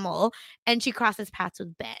winter formal and she crosses paths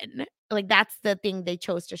with Ben. Like that's the thing they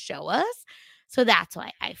chose to show us. So that's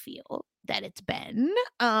why I feel that it's Ben.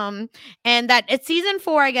 And that it's season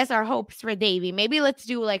 4, I guess our hopes for Davy. Maybe let's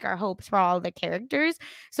do like our hopes for all the characters.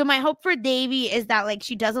 So my hope for Davy is that like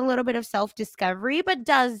she does a little bit of self-discovery, but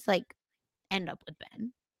does like end up with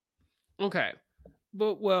Ben. Okay.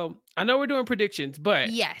 But well, I know we're doing predictions, but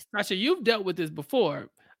Yes. Sasha, you've dealt with this before.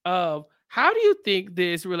 How do you think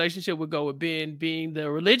this relationship would go with Ben being the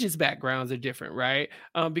religious backgrounds are different, right?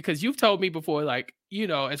 Because you've told me before, like,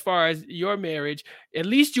 as far as your marriage, at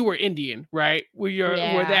least you were Indian, right? Where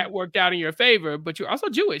Yeah. that worked out in your favor, but you're also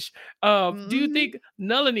Jewish. Do you Mhm. think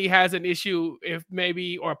Nalini has an issue if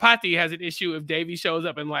maybe, or Pati has an issue if Davy shows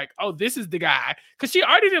up and like, oh, this is the guy? Because she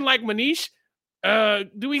already didn't like Manish.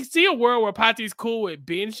 Do we see a world where Pati's cool with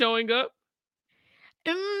Ben showing up?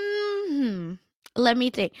 Let me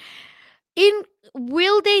think. In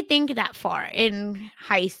Will they think that far in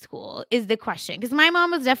high school is the question. Because my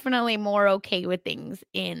mom was definitely more okay with things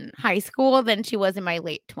in high school than she was in my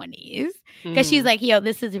late 20s. Because she's Mhm. like, "Yo,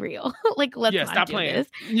 this is real. Like, let's Yeah, not stop do playing. this."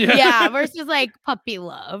 Yeah. Yeah, versus, like, puppy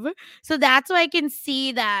love. So that's why I can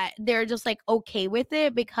see that they're just, like, okay with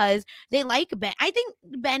it because they like Ben. I think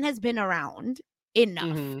Ben has been around enough,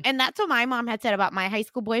 Mhm. and that's what my mom had said about my high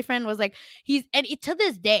school boyfriend was like, to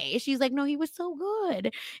this day, she's like, "No, he was so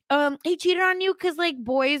good. He cheated on you because like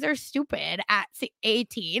boys are stupid at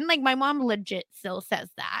 18." Like my mom legit still says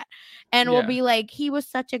that and will Yeah. be like, he was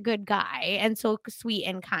such a good guy and so sweet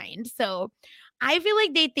and kind. So I feel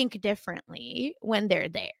like they think differently when they're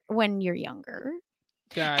there, when you're younger.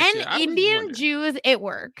 And Gotcha. I was just Indian wondering. Jews, it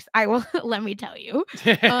works. I will let me tell you.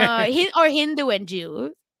 Or Hindu and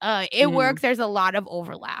Jews, it works. Mhm. There's a lot of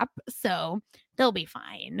overlap, so they'll be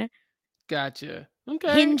fine. Gotcha.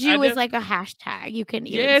 Okay. Hindu is like a hashtag you can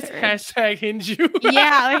even Yes, search. hashtag Hinju.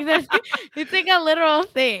 Yeah, like this it's like a literal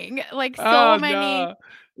thing. Like so Oh, many no.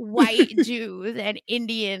 white Jews and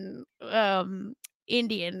Indian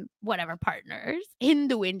whatever partners,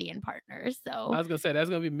 Hindu Indian partners. I So was gonna say that's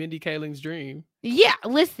gonna be Mindy Kaling's dream. yeah,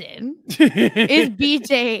 listen, is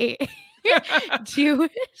BJ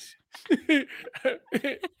Jewish?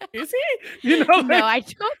 Is he? No,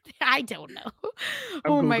 I don't know. I'm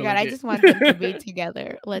Oh my god, Googling I just want them to be it.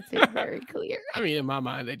 together. Let's be very clear. I mean, in my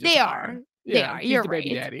mind, they They just are. are. They Yeah, are. he's You're the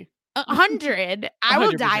baby right. daddy. 100. I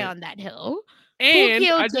will die 100%. on that hill. Who And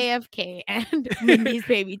killed JFK and Mindy's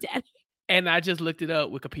baby daddy? I just looked it up.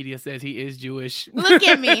 Wikipedia says he is Jewish. Look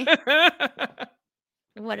at me.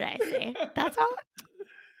 What did I say? That's all.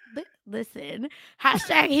 Listen,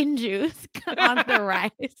 hashtag Hindu's on the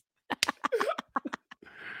rise.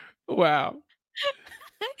 Wow.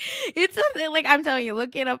 It's something like I'm telling you,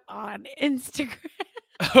 look it up on Instagram.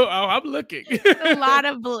 Oh, I'm looking. A lot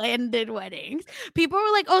of blended weddings. People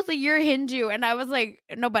were like, "Oh, so you're Hindu," and I was like,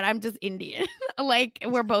 "No, but I'm just Indian. Like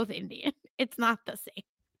we're both Indian. It's not the same."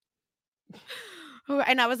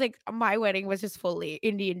 And I was like, "My wedding was just fully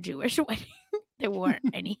Indian Jewish wedding. There weren't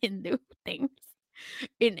any Hindu things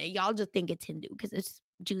in it. Y'all just think it's Hindu because it's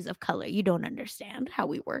Jews of color. You don't understand how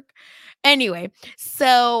we work." Anyway,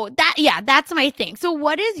 so that's my thing. So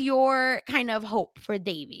what is your kind of hope for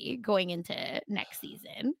Davy going into next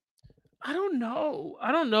season? I don't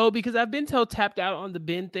know because I've been so tapped out on the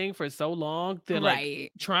Ben thing for so long that like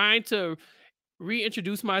Right. trying to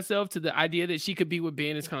reintroduce myself to the idea that she could be with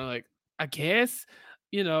Ben is kind of like, I guess,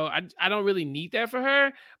 I don't really need that for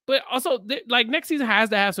her. But also, like next season has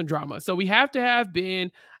to have some drama, so we have to have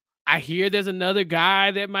Ben. I hear there's another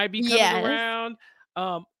guy that might be coming Yes. around.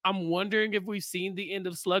 I'm wondering if we've seen the end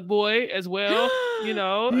of Slug Boy as well, and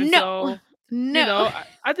No. so No.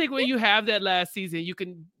 I think when you have that last season, you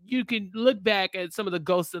can look back at some of the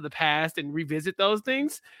ghosts of the past and revisit those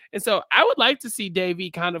things. And so I would like to see Davy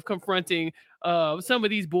kind of confronting some of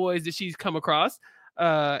these boys that she's come across.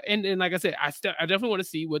 And like I said, I definitely want to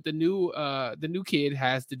see what the new kid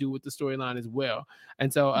has to do with the storyline as well.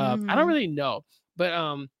 And so I don't Mhm. really know, but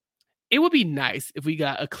it would be nice if we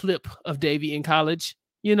got a clip of Davy in college,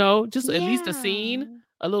 just at least a scene, Yeah.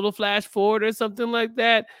 a little flash forward or something like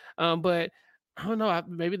that. But I don't know.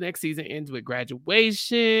 Maybe the next season ends with I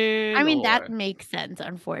graduation mean, that or makes sense,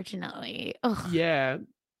 unfortunately. Ugh. yeah.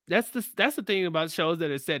 That's the thing about shows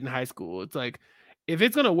that are set in high school. It's like if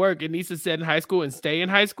it's gonna work, it needs to set in high school and stay in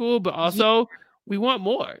high school. But Ye also, we want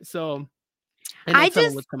more. So ain't no I telling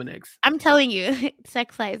just what's coming next. I'm telling you,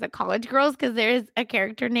 sexize the college girls because there's a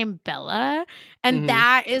character named Bella, and Hmm.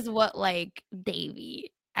 that is what, like,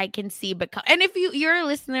 Davy I can see become and if you're a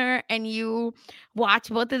listener and you watch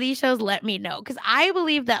both of these shows, let me know because I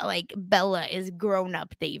believe that, like, Bella is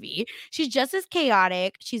grown-up Davy. She's just as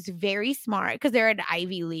chaotic, she's very smart because 'cause they're in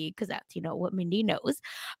Ivy League because that's, what Mindy knows.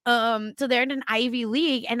 So they're in an Ivy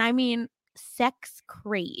League, and I mean, sex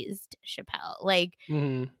crazed, Chappelle, like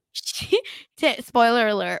Hmm. to spoiler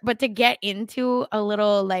alert, but to get into a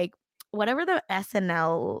little like whatever the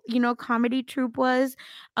SNL, comedy troupe was,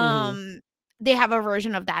 Hmm. um, they have a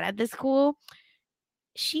version of that at the school.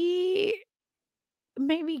 She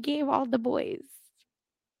maybe gave all the boys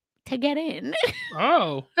to get in.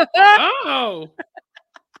 Oh. Oh.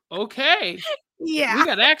 Okay. Yeah. We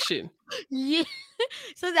got action. Yeah.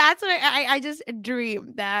 So that's what I just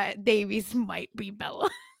dream that Davies might be Bella.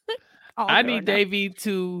 I need Davy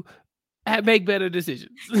to make better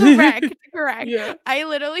decisions. Correct. Yeah. I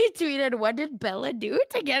literally tweeted, "What did Bella do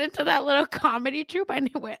to get into that little comedy troupe?" And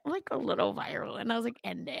it went like a little viral. And I was like,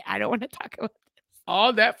 "End it. I don't want to talk about this."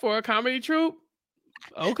 All that for a comedy troupe?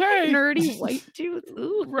 Okay. Nerdy white dudes.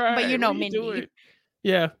 Ooh. Right. But you know What are you Mindy. doing?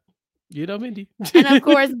 Yeah. You know Mindy. And of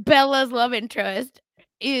course, Bella's love interest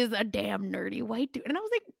is a damn nerdy white dude. And I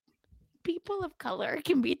was like, people of color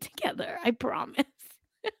can be together. I promise.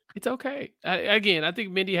 It's okay. I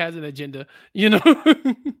think Mindy has an agenda, you know?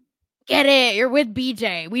 Get it. You're with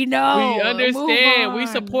BJ. We know. We understand. We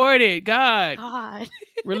support it. God.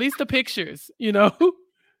 Release the pictures, you know?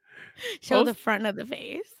 Show the front of the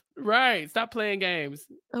face. Right. Stop playing games.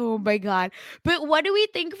 Oh my God. But what do we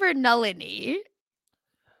think for Nalini?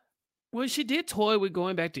 Well, she did toy with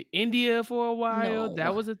going back to India for a while. No.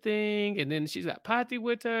 That was a thing. And then she's got Pati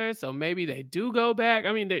with her. So maybe they do go back.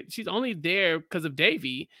 I mean, she's only there because of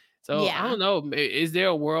Davy. So I don't know. Is there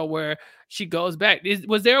a world where she goes back?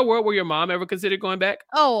 Was there a world where your mom ever considered going back?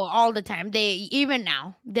 Oh, all the time. Even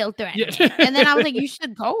now, they'll threaten me. And then I was like, you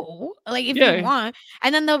should go. Like, if you want.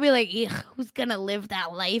 And then they'll be like, who's going to live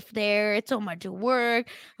that life there? It's so much work.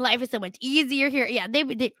 Life is so much easier here. Yeah, they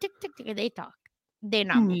talk. They're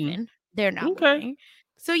not moving. They're not moving.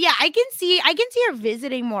 So yeah, I can see her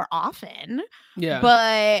visiting more often. Yeah.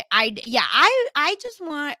 But I just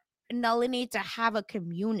want Nalini to have a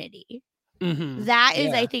community. That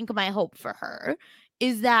is, I think, my hope for her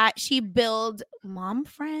is that she builds mom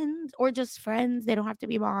friends or just friends. They don't have to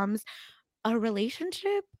be moms. A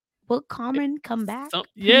relationship. Will Common come back?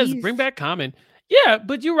 Yes, bring back Common. Yeah,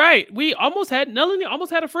 but you're right. Nalini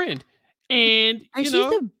almost had a friend. And she's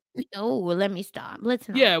let me stop. Let's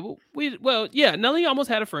not. Yeah, Nalini almost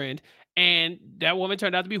had a friend, and that woman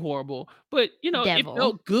turned out to be horrible. But it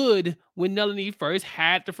felt good when Nalini first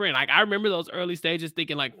had the friend. Like, I remember those early stages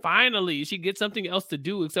thinking, like, finally she gets something else to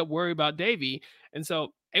do except worry about Davy. And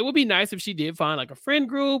so it would be nice if she did find like a friend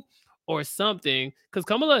group or something, because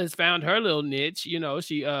Kamala has found her little niche. She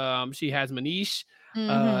has Manish.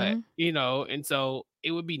 And so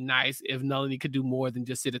it would be nice if Nalini could do more than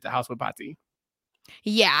just sit at the house with Pati.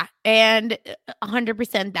 Yeah, and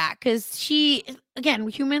 100% that, because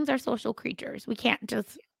humans are social creatures. We can't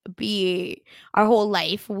just be our whole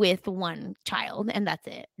life with one child and that's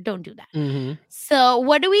it. Don't do that. So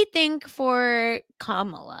what do we think for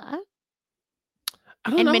Kamala?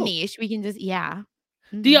 I don't know. Manish? We can just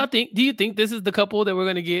Do you think this is the couple that we're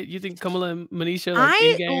gonna get? You think Kamala and Manish are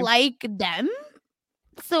I like them.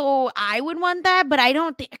 So I would want that, but I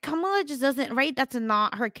don't think Kamala just doesn't, right? That's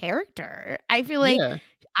not her character. I feel like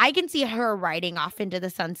I can see her riding off into the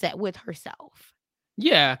sunset with herself.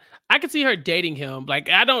 Yeah, I can see her dating him. Like,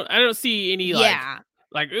 I don't see any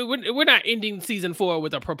like we're not ending season 4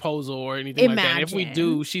 with a proposal or anything like that. If we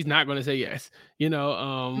do, she's not going to say yes,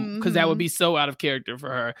 because that would be so out of character for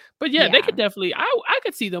her. But they could definitely, I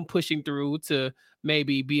could see them pushing through to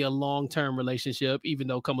maybe be a long-term relationship, even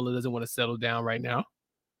though Kamala doesn't want to settle down right now.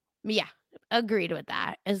 Yeah, agreed with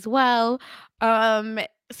that as well.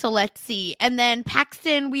 So let's see. And then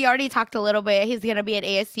Paxton, we already talked a little bit. He's going to be at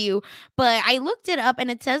ASU, but I looked it up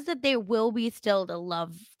and it says that there will be still the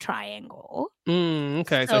love triangle.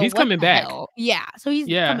 Okay. So he's coming back. Yeah. So he's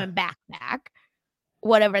coming back.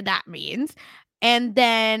 Whatever that means. And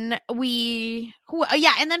then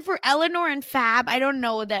and then for Eleanor and Fab, I don't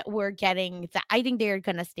know that we're getting that. I think they're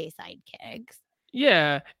going to stay sidekicks.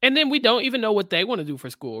 Yeah, and then we don't even know what they want to do for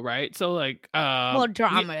school, right? So like,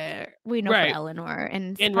 drama we know for Eleanor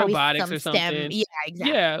and robotics or something. STEM. Yeah,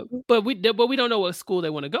 exactly. Yeah, but we don't know what school they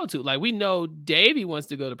want to go to. Like, we know Davy wants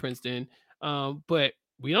to go to Princeton, but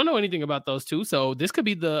we don't know anything about those two. So this could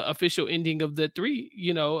be the official ending of the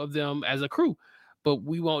 3, of them as a crew. But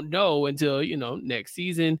we won't know until next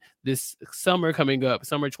season, this summer coming up,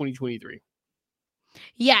 summer 2023.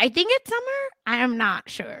 Yeah, I think it's summer. I'm not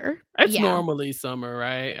sure. It's normally summer,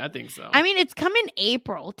 right? I think so. I mean, it's coming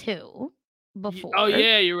April too. Before. Oh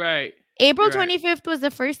yeah, you're right. April 25th was the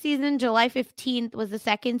first season. July 15th was the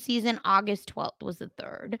second season. August 12th was the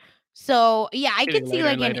third. So yeah, I could see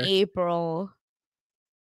like an April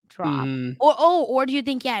drop. Or do you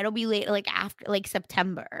think it'll be late, like after like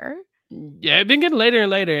September? Yeah, it's been getting later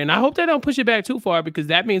and later, and I hope they don't push it back too far, because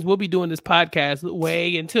that means we'll be doing this podcast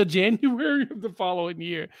way until January of the following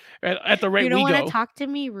year at the rate we go. You don't want to talk to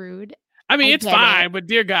me rude? I mean, it's fine, but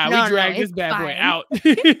dear God, we dragged this bad boy out.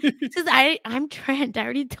 Because I'm Trent. I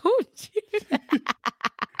already told you.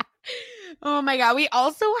 Oh my God. We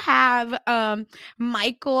also have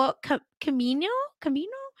Michael Camino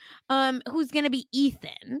who's gonna be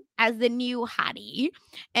Ethan as the new hottie,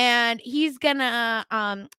 and he's gonna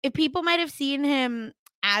if people might have seen him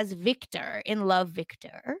as Victor in Love,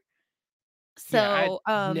 Victor. Yeah, I'd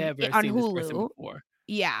So, never on seen this person Hulu. before.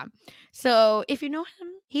 Yeah. So, if you know him,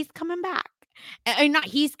 he's coming back. Not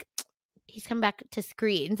he's come back to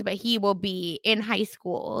screens, but he will be in high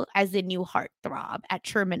school as the new heartthrob at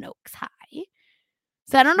Sherman Oaks High.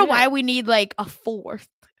 So, I don't know Yeah. why we need, like, a fourth.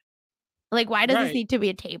 Like, why does this Right. need to be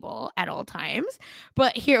a table at all times?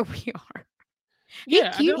 But here we are.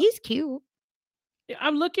 Yeah, I don't He's cute. Yeah,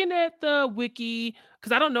 I'm looking at the wiki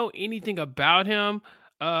because I don't know anything about him,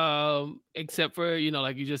 except for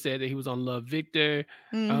like you just said that he was on Love Victor.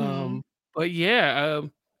 Mhm. Um, but yeah,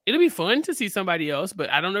 it'll be fun to see somebody else, but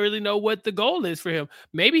I don't really know what the goal is for him.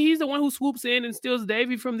 Maybe he's the one who swoops in and steals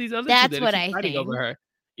Davy from these other two That's that what keep I fighting over think. her.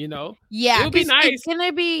 You know, it Yeah, would be because it's nice.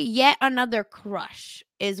 gonna be yet another crush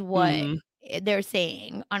is what Hmm. they're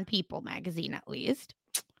saying on People Magazine, at least.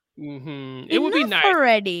 It would be Enough nice.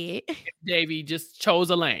 already. Davey just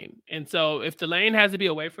chose a lane. And so if the lane has to be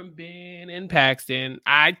away from Ben and Paxton,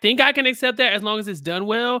 I think I can accept that as long as it's done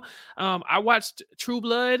well. I watched True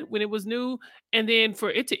Blood when it was new, and then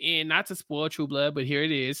for it to end, not to spoil True Blood, but here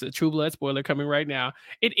it is, a True Blood spoiler coming right now.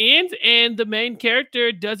 It ends and the main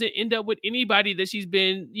character doesn't end up with anybody that she's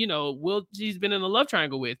been, she's been in a love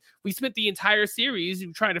triangle with. We spent the entire series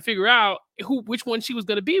trying to figure out which one she was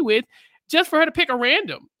going to be with just for her to pick a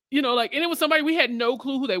random. And it was somebody we had no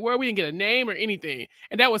clue who they were. We didn't get a name or anything,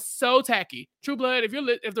 and that was so tacky. True Blood,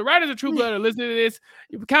 if the writers of True Blood are listening to this,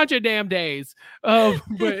 you count your damn days.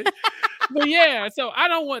 But yeah, so I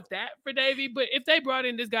don't want that for Davey. But if they brought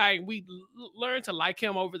in this guy and we learned to like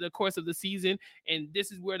him over the course of the season, and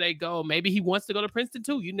this is where they go, maybe he wants to go to Princeton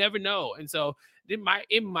too. You never know, and so it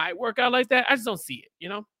might work out like that. I just don't see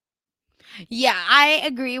it. Yeah, I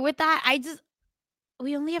agree with that.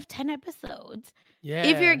 We only have 10 episodes.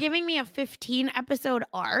 If you're Yeah. giving me a 15-episode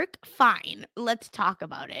arc, fine, let's talk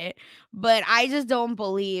about it. But I just don't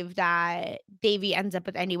believe that Davy ends up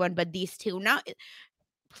with anyone but these two. Now,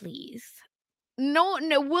 please. No,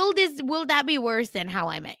 will that be worse than How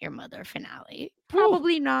I Met Your Mother finale? Whew.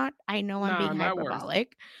 Probably not. I know I'm Nah, being not worse.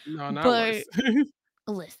 hyperbolic. No, not But worse.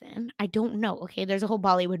 listen, I don't know. Okay, there's a whole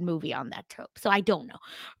Bollywood movie on that trope, so I don't know.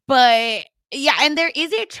 But yeah, and there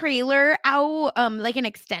is a trailer out, like an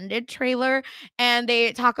extended trailer, and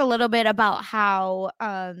they talk a little bit about how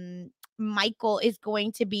Michael is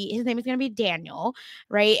going to be his name is gonna be Daniel,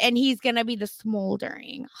 right? And he's gonna be the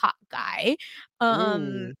smoldering hot guy. Um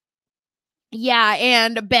Ooh. yeah,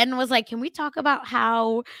 and Ben was like, "Can we talk about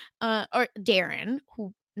how or Darren,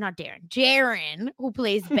 who not Darren, Jaren, who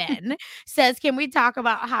plays Ben, says, "Can we talk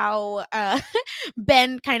about how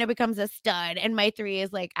Ben kind of becomes a stud?" And my 3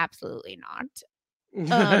 is like, "Absolutely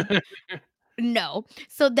not." No.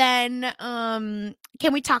 So then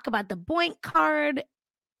can we talk about the Boink card?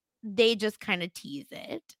 They just kind of tease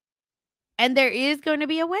it. And there is going to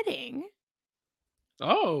be a wedding.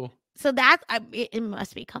 Oh. So that it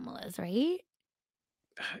must be Kamala's, right?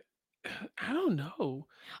 I don't know.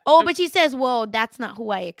 Oh, but she says, "Well, that's not who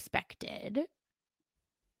I expected."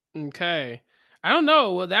 Okay. I don't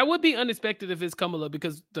know. Well, that would be unexpected if it's Kamala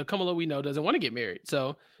because the Kamala we know doesn't want to get married.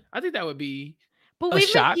 So I think that would be But a we've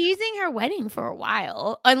been shock. teasing her wedding for a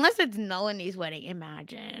while. Unless it's Nalini's wedding,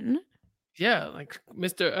 imagine. Yeah, like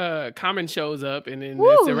Mr. Common shows up and then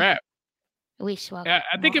it's a Woo! wrap. Wish well. I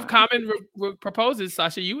think if Common proposes,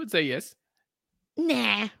 Sasha, you would say yes.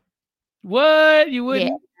 Nah. What? You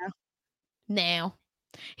wouldn't? Yeah. No.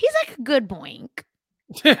 He's like a good Boink.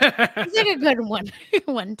 He's like a good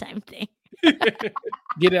one-time thing.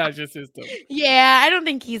 Get it out of your system. Yeah, I don't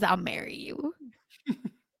think I'll marry you.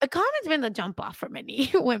 Common's been the jump off for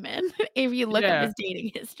many women if you look up his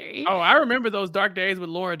dating history. Oh, I remember those dark days with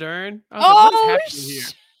Laura Dern. I was like, what is happening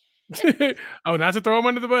here? Oh, not to throw him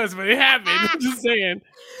under the bus, but it happened. Just saying.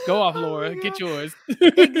 Go off, Laura. Get yours.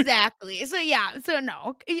 Exactly. So yeah. So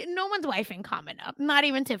no one's wifing Common up. Not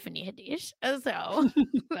even Tiffany Haddish. So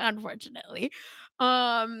unfortunately.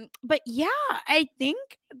 But yeah, I think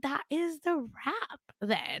that is the wrap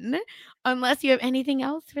then. Unless you have anything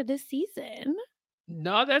else for this season.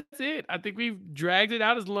 No, that's it. I think we've dragged it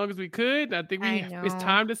out as long as we could. I think it's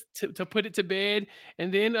time to put it to bed.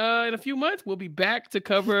 And then in a few months, we'll be back to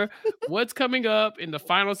cover what's coming up in the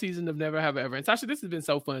final season of Never Have Ever. And Sasha, this has been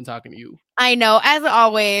so fun talking to you. I know, as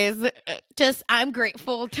always, I'm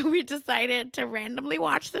grateful we decided to randomly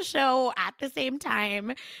watch the show at the same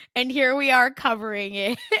time. And here we are covering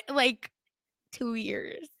it like 2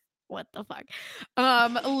 years. what the fuck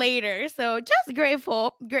later. So just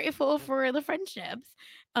grateful for the friendships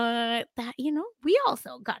that we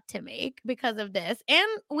also got to make because of this, and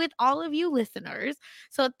with all of you listeners.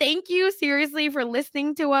 So thank you seriously for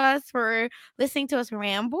listening to us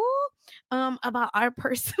ramble about our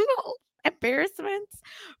personal embarrassments.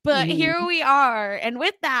 But here we are. And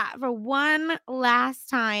with that, for one last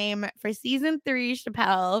time for season 3,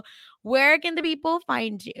 Chappelle, where can the people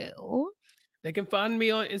find you? They can find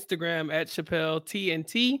me on Instagram at Chappelle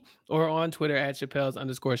TNT or on Twitter at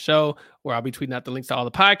Chappelle's_show, where I'll be tweeting out the links to all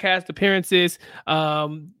the podcast appearances.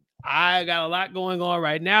 I got a lot going on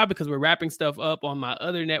right now because we're wrapping stuff up on my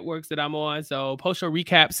other networks that I'm on. So post-show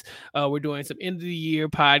recaps, we're doing some end of the year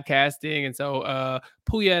podcasting. And so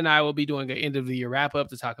Puya and I will be doing an end of the year wrap up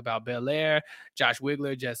to talk about Bel Air. Josh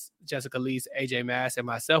Wigler, Jessica Leese, AJ Mass, and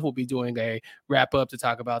myself will be doing a wrap up to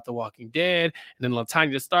talk about The Walking Dead. And then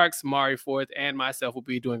LaTanya Starks, Mari Forth, and myself will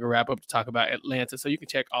be doing a wrap up to talk about Atlanta. So you can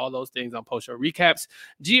check all those things on post-show recaps.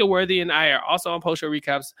 Gia Worthy and I are also on post-show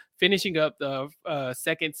recaps, finishing up the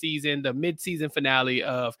second season, the mid-season finale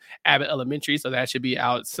of Abbott Elementary. So that should be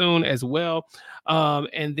out soon as well.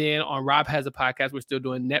 And then on Rob Has a Podcast, we're still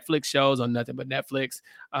doing Netflix shows on Nothing But Netflix.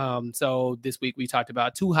 So this week we talked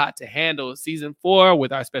about Too Hot to Handle season 4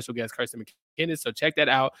 with our special guest, Kirsten McKinnon. So check that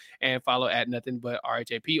out and follow at Nothing But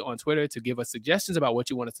RHAP on Twitter to give us suggestions about what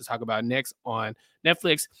you want us to talk about next on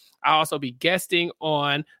Netflix. I'll also be guesting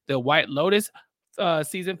on the White Lotus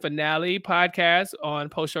season finale podcast on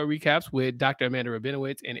post-show recaps with Dr. Amanda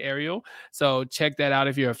Rabinowitz and Ariel. So check that out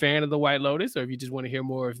if you're a fan of the White Lotus or if you just want to hear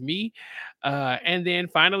more of me. And then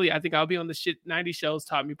finally, I think I'll be on the Shit 90 Shows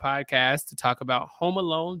Taught Me podcast to talk about Home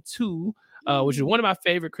Alone 2, which is one of my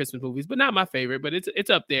favorite Christmas movies, but not my favorite, but it's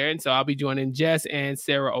up there. And so I'll be joining Jess and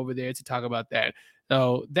Sarah over there to talk about that.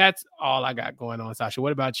 So that's all I got going on, Sasha.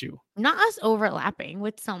 What about you? Not us overlapping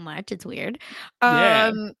with so much. It's weird.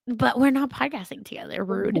 But we're not podcasting together.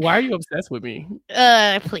 Rude. Why are you obsessed with me?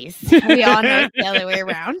 Please. We all know it's the other way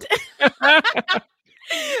around.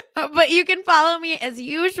 But you can follow me as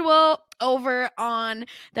usual over on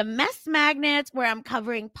the Mess Magnets, where I'm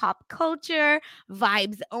covering pop culture,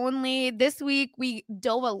 vibes only. This week, we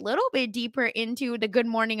dove a little bit deeper into the Good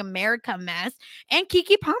Morning America mess and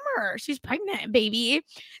Keke Palmer. She's pregnant, baby.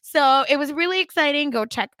 So it was really exciting. Go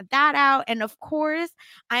check that out. And of course,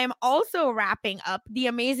 I am also wrapping up The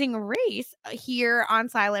Amazing Race here on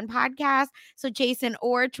Silent Podcast. So Jason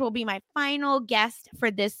Orch will be my final guest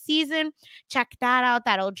for this season. Check that out.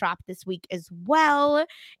 That'll drop this week as well.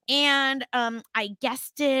 And I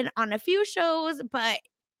guested on a few shows, but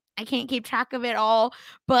I can't keep track of it all.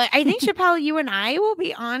 But I think, Chappelle, you and I will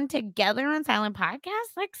be on together on Silent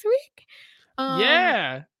Podcast next week.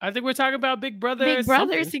 Yeah, I think we're talking about Big Brother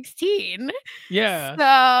 16. Yeah.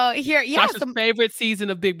 So here, yeah. Sasha's favorite season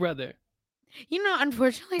of Big Brother.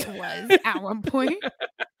 Unfortunately, it was at one point.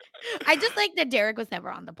 I just like that Derek was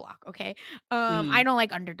never on the block, okay? I don't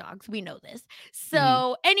like underdogs. We know this.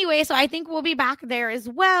 So anyway, so I think we'll be back there as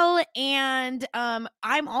well. And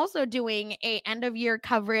I'm also doing a end of year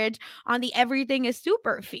coverage on the Everything is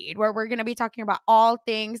Super feed, where we're going to be talking about all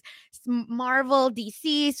things Marvel,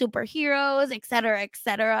 DC, superheroes, etc.,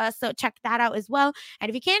 etc. So check that out as well. And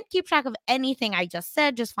if you can't keep track of anything I just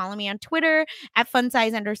said, just follow me on Twitter at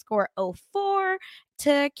funsize_04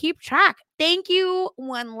 to keep track. Thank you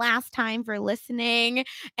one last time for listening,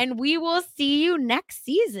 and we will see you next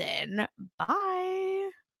season. Bye.